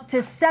 cost up to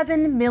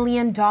 $7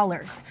 million.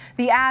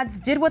 The ads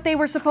did what they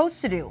were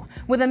supposed to do,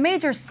 with a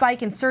major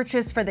spike in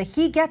searches for the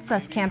He Gets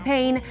Us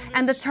campaign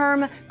and the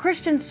term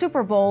Christian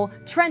Super Bowl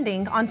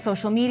trending on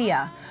social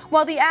media.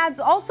 While the ads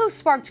also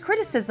sparked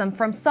criticism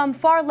from some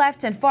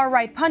far-left and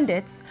far-right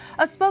pundits,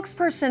 a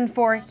spokesperson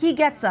for He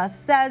Gets Us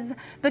says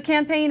the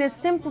campaign is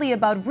simply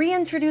about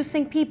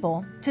reintroducing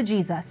people to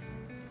Jesus.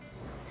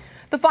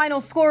 The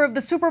final score of the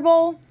Super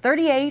Bowl,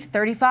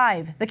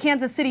 38-35. The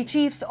Kansas City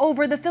Chiefs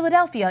over the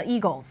Philadelphia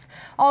Eagles.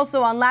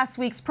 Also on last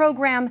week's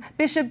program,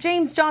 Bishop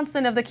James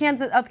Johnson of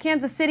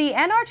Kansas City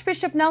and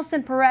Archbishop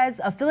Nelson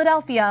Perez of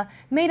Philadelphia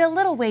made a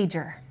little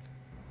wager.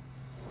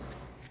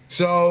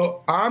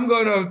 So I'm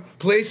going to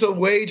place a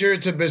wager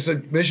to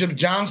Bishop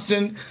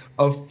Johnston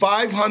of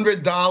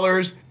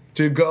 $500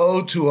 to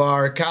go to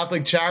our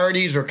Catholic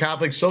charities or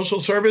Catholic social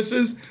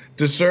services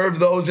to serve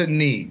those in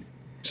need.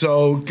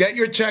 So get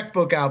your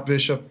checkbook out,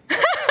 Bishop.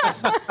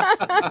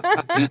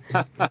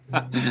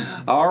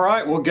 All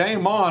right, well,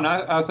 game on.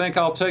 I think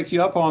I'll take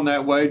you up on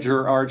that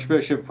wager,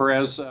 Archbishop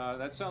Perez.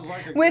 That sounds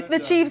like a With the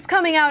Chiefs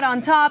coming out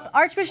on top,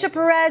 Archbishop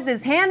Perez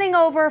is handing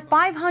over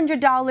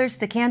 $500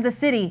 to Kansas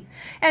City.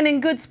 And in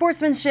good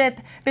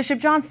sportsmanship, Bishop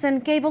Johnson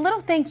gave a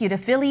little thank you to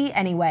Philly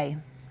anyway.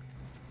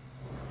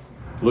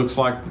 Looks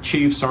like the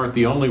Chiefs aren't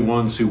the only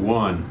ones who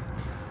won.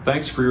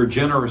 Thanks for your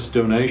generous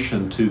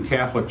donation to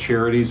Catholic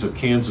Charities of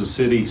Kansas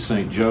City,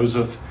 St.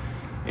 Joseph.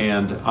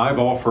 And I've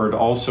offered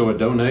also a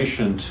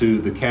donation to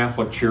the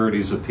Catholic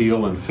Charities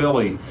Appeal in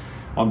Philly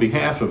on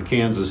behalf of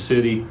Kansas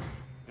City.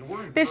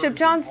 Bishop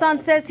Johnson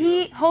says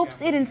he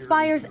hopes it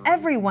inspires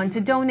everyone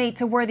to donate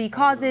to worthy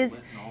causes,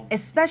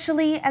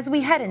 especially as we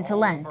head into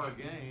Lent.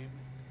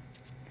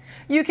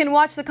 You can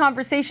watch the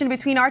conversation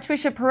between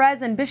Archbishop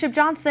Perez and Bishop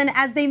Johnson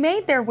as they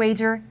made their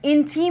wager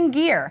in team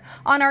gear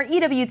on our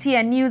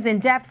EWTN News In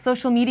Depth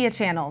social media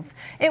channels.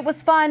 It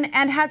was fun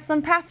and had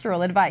some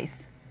pastoral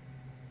advice.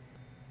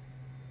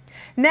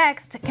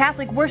 Next,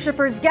 Catholic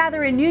worshipers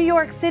gather in New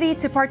York City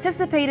to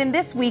participate in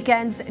this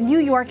weekend's New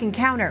York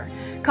Encounter.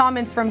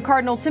 Comments from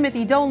Cardinal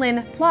Timothy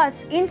Dolan,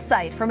 plus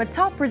insight from a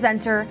top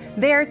presenter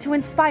there to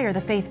inspire the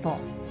faithful.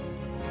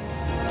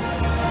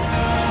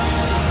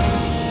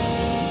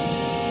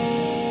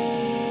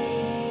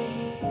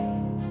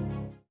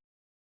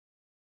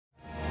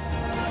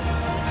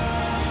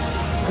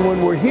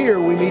 When we're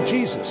here, we meet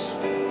Jesus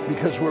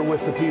because we're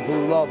with the people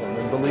who love him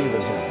and believe in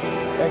him.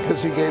 And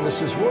because he gave us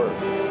his word.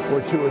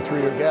 Where 2 or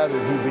 3 are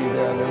gathered, he'd be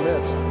there in their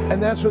midst.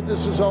 And that's what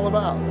this is all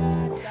about.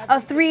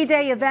 A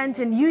 3-day event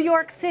in New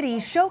York City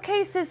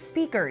showcases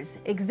speakers,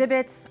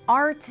 exhibits,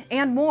 art,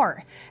 and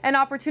more. An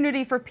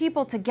opportunity for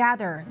people to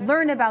gather,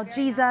 learn about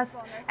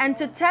Jesus, and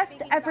to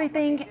test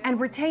everything and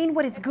retain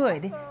what is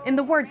good, in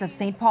the words of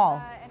St.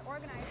 Paul.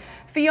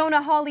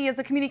 Fiona Hawley is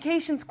a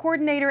communications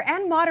coordinator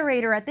and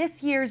moderator at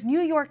this year's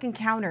New York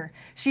Encounter.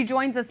 She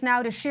joins us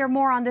now to share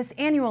more on this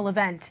annual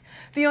event.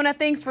 Fiona,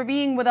 thanks for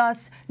being with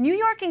us. New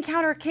York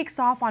Encounter kicks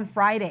off on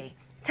Friday.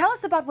 Tell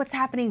us about what's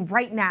happening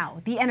right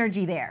now, the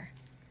energy there.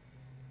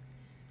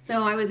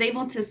 So I was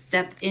able to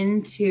step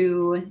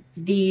into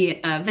the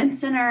event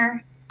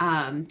center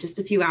just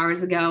a few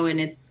hours ago,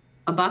 and it's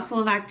a bustle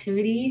of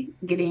activity,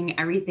 getting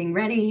everything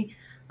ready,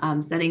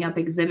 setting up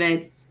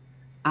exhibits,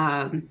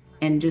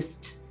 and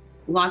just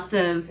lots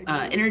of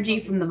energy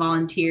from the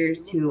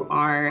volunteers who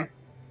are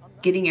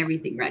getting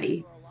everything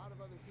ready.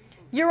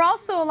 You're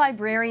also a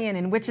librarian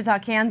in Wichita,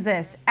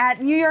 Kansas.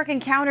 At New York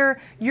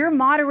Encounter, you're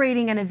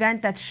moderating an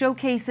event that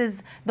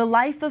showcases the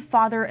life of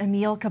Father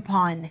Emil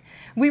Capon.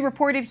 We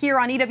reported here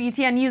on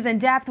EWTN News In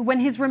Depth when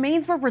his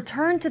remains were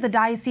returned to the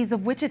Diocese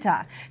of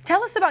Wichita.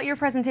 Tell us about your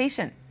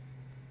presentation.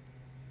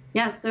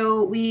 Yeah,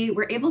 so we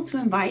were able to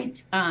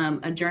invite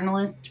a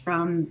journalist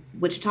from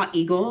Wichita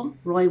Eagle,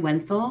 Roy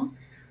Wenzel,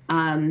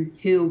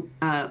 who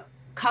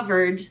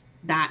covered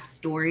that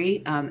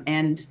story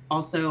and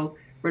also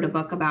wrote a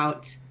book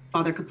about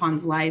Father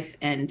Capon's life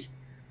and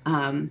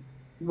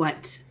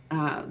what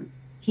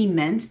he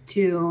meant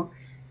to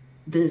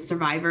the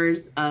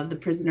survivors of the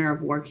prisoner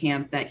of war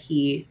camp that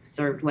he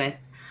served with.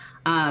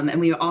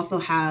 And we also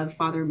have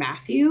Father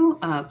Matthew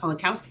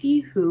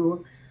Polakowski,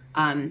 who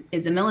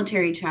is a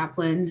military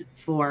chaplain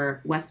for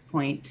West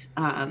Point.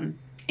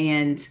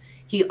 And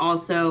he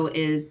also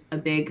is a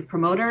big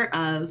promoter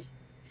of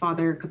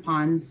Father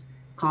Capon's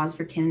cause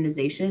for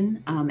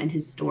canonization and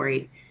his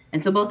story.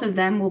 And so both of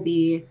them will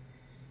be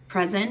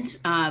present.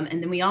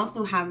 And then we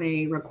also have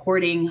a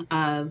recording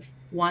of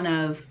one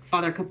of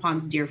Father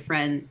Capon's dear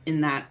friends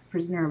in that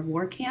prisoner of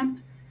war camp,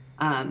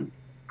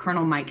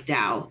 Colonel Mike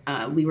Dow.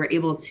 We were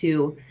able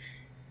to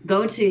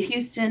go to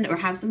Houston or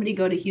have somebody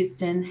go to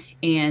Houston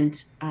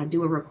and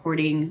do a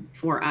recording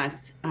for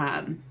us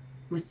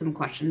with some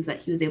questions that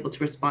he was able to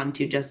respond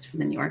to just for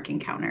the New York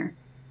Encounter.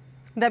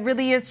 That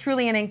really is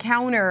truly an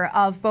encounter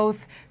of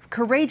both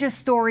courageous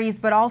stories,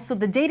 but also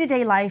the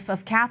day-to-day life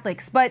of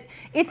Catholics. But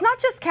it's not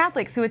just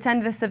Catholics who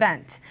attend this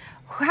event.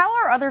 How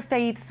are other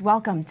faiths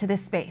welcome to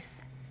this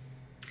space?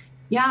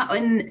 Yeah,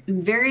 in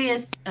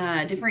various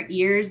different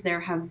years, there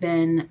have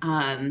been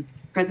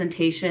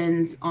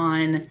presentations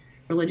on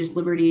religious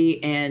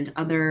liberty and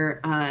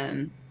other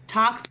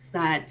talks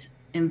that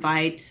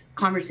invite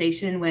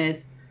conversation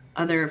with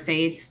other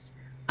faiths.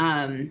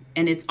 And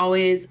it's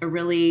always a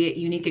really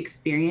unique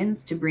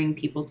experience to bring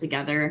people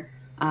together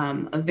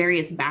of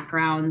various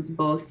backgrounds,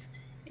 both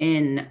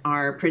in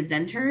our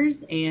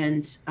presenters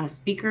and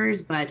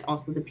speakers, but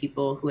also the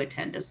people who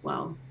attend as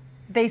well.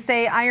 They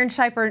say iron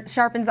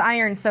sharpens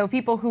iron, so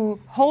people who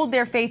hold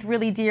their faith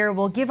really dear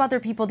will give other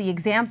people the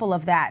example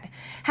of that.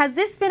 Has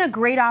this been a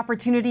great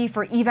opportunity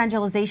for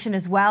evangelization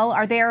as well?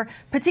 Are there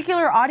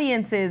particular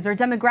audiences or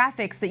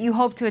demographics that you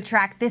hope to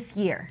attract this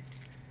year?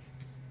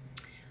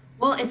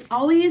 Well, it's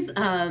always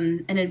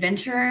an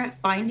adventure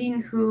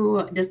finding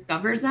who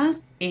discovers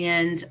us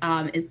and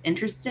is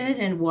interested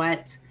in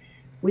what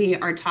we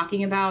are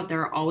talking about. There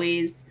are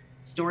always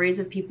stories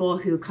of people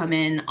who come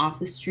in off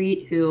the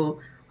street who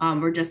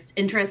were just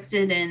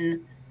interested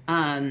in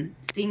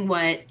seeing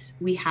what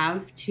we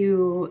have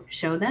to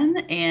show them,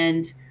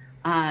 and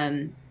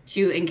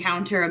to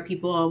encounter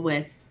people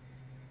with,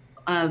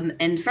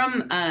 and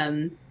from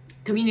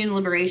Communion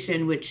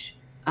Liberation, which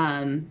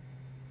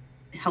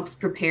helps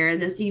prepare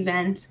this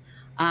event,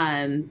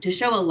 to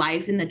show a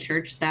life in the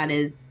church that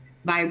is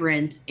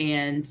vibrant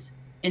and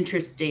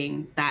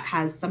interesting, that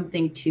has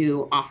something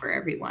to offer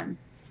everyone.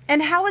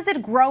 And how has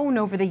it grown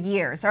over the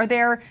years? Are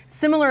there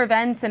similar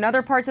events in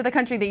other parts of the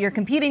country that you're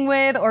competing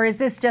with, or is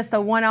this just a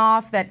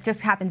one-off that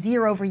just happens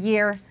year over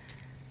year?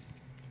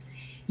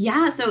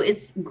 Yeah, so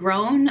it's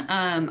grown.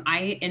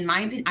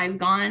 I've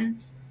gone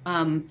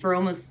for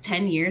almost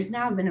 10 years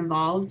now. I've been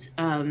involved,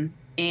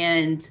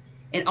 and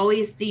it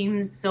always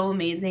seems so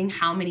amazing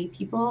how many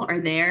people are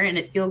there, and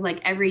it feels like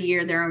every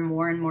year there are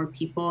more and more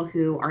people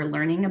who are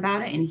learning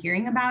about it and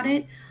hearing about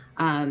it.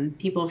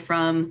 People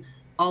from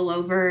all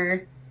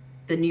over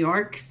the New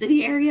York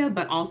City area,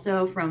 but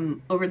also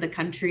from over the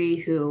country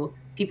who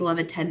people have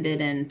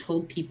attended and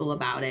told people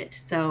about it.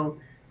 So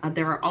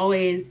there are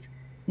always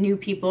new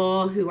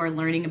people who are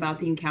learning about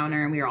the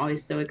encounter, and we are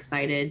always so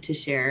excited to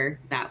share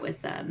that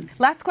with them.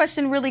 Last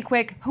question really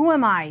quick. Who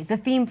am I? The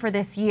theme for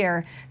this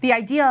year, the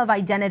idea of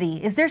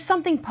identity. Is there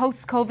something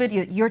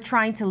post-COVID you're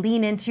trying to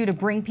lean into to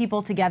bring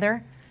people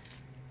together?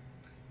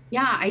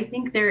 Yeah, I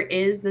think there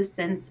is the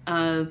sense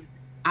of,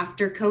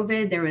 after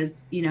COVID, there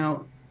was,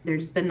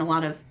 there's been a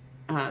lot of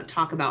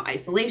talk about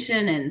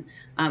isolation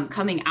and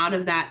coming out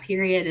of that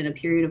period and a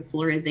period of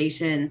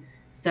polarization.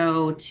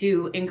 So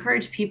to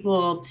encourage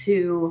people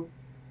to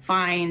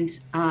find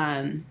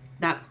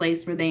that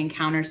place where they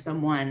encounter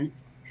someone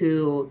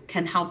who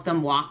can help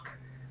them walk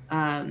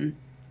in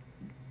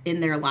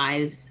their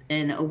lives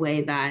in a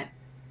way that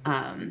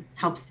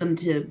helps them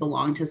to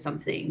belong to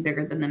something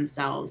bigger than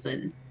themselves,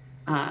 and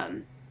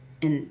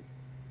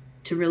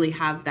to really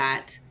have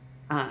that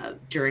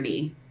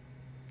journey.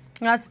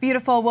 That's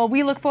beautiful. Well,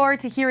 we look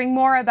forward to hearing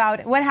more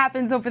about what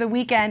happens over the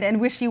weekend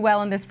and wish you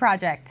well in this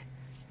project.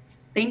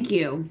 Thank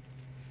you.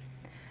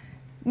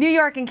 New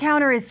York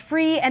Encounter is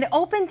free and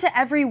open to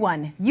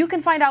everyone. You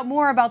can find out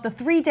more about the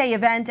 3-day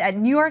event at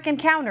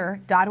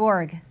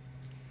newyorkencounter.org.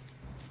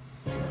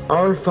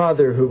 Our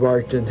Father who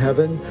art in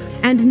heaven.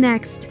 And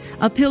next,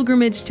 a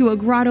pilgrimage to a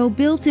grotto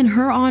built in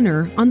her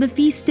honor on the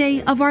feast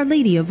day of Our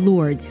Lady of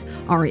Lourdes.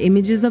 Our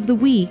images of the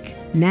week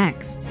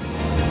next.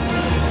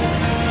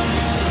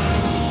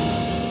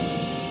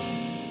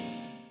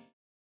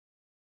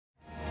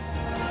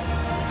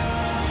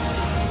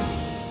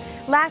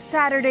 Last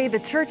Saturday, the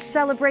church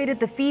celebrated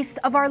the feast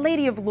of Our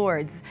Lady of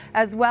Lourdes,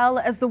 as well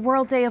as the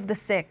World Day of the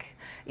Sick.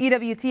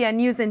 EWTN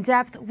News In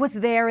Depth was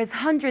there as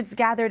hundreds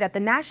gathered at the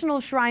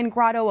National Shrine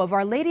Grotto of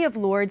Our Lady of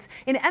Lourdes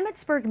in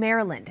Emmitsburg,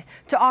 Maryland,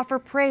 to offer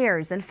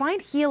prayers and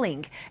find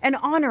healing and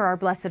honor our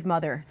Blessed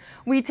Mother.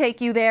 We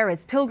take you there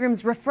as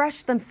pilgrims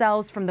refresh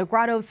themselves from the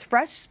grotto's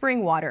fresh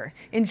spring water.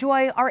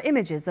 Enjoy our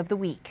images of the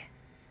week.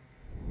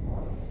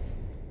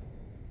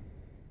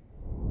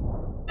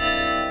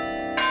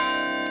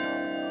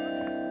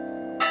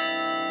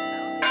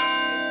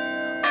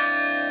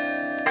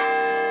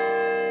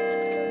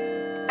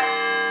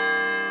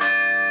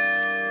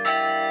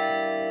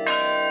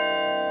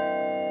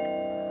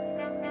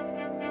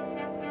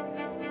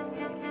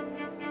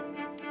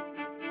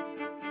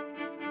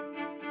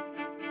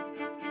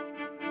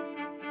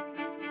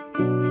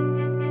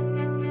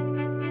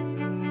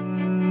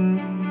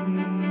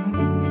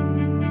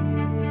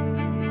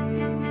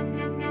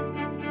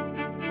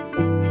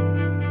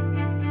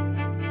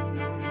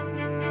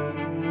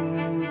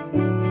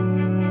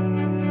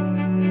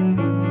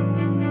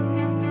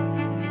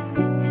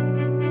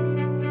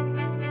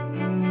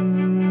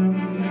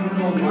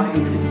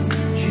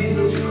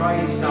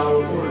 Christ our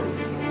Lord.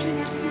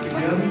 To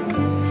him,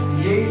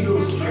 the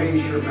angels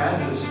praise your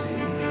majesty.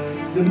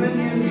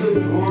 Dominions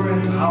adore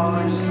and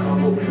powers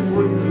crumble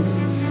before you.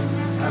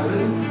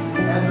 Heaven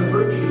and the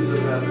virtues of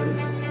heaven.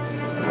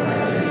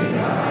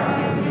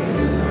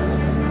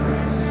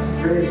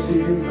 Praise to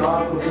you,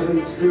 God, the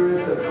Holy Spirit,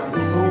 the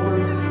Consoler,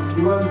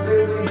 who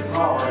unfailing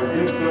power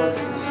gives us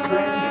the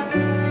strength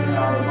in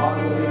our our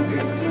bodily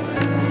weakness.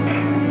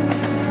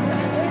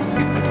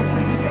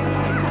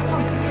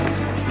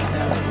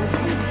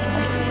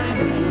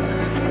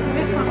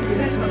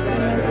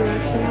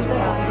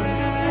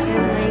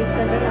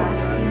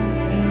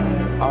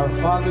 Our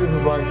Father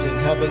who art in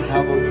heaven,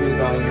 hallowed be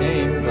thy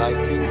name, thy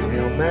kingdom.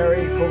 Hail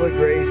Mary, full of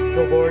grace,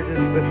 the Lord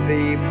is with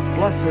thee.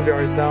 Blessed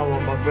art thou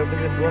among women,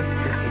 and blessed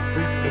is the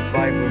fruit of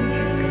thy womb,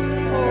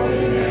 Jesus.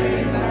 Holy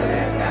Mary,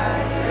 Mother of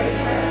God, pray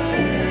for us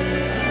sinners,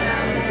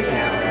 now and at the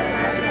hour of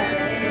our death.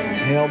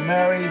 Amen. Hail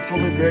Mary,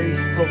 full of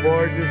grace, the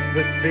Lord is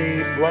with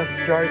thee.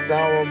 Blessed art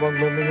thou among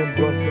women, and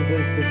blessed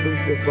is the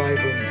fruit of thy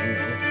womb,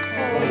 Jesus.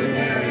 Holy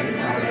Mary,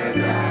 Mother of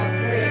God,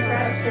 pray for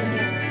us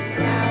sinners,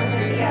 now and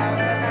at the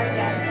hour of our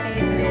death.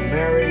 Hail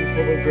Mary,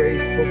 full of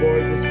grace, the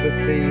Lord is with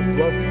thee.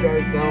 Blessed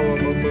art thou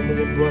among women,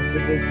 and blessed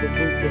is the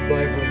fruit of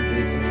thy womb,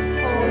 Jesus.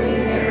 Holy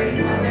Mary,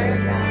 Mother of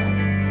God.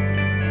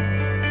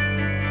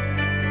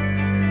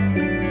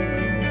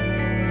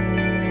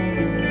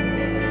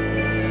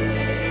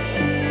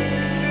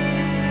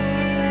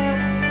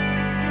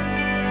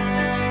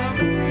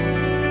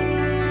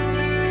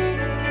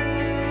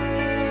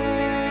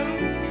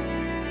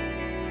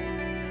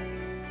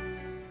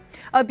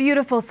 A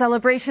beautiful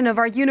celebration of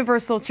our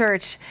Universal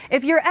Church.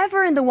 If you're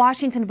ever in the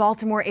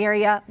Washington-Baltimore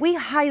area, we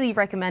highly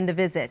recommend a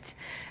visit.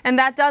 And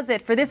that does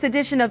it for this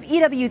edition of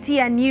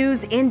EWTN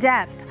News In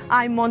Depth.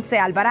 I'm Montse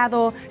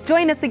Alvarado.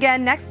 Join us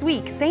again next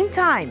week, same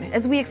time,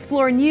 as we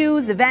explore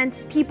news,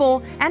 events,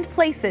 people, and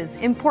places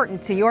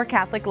important to your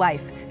Catholic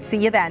life. See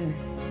you then.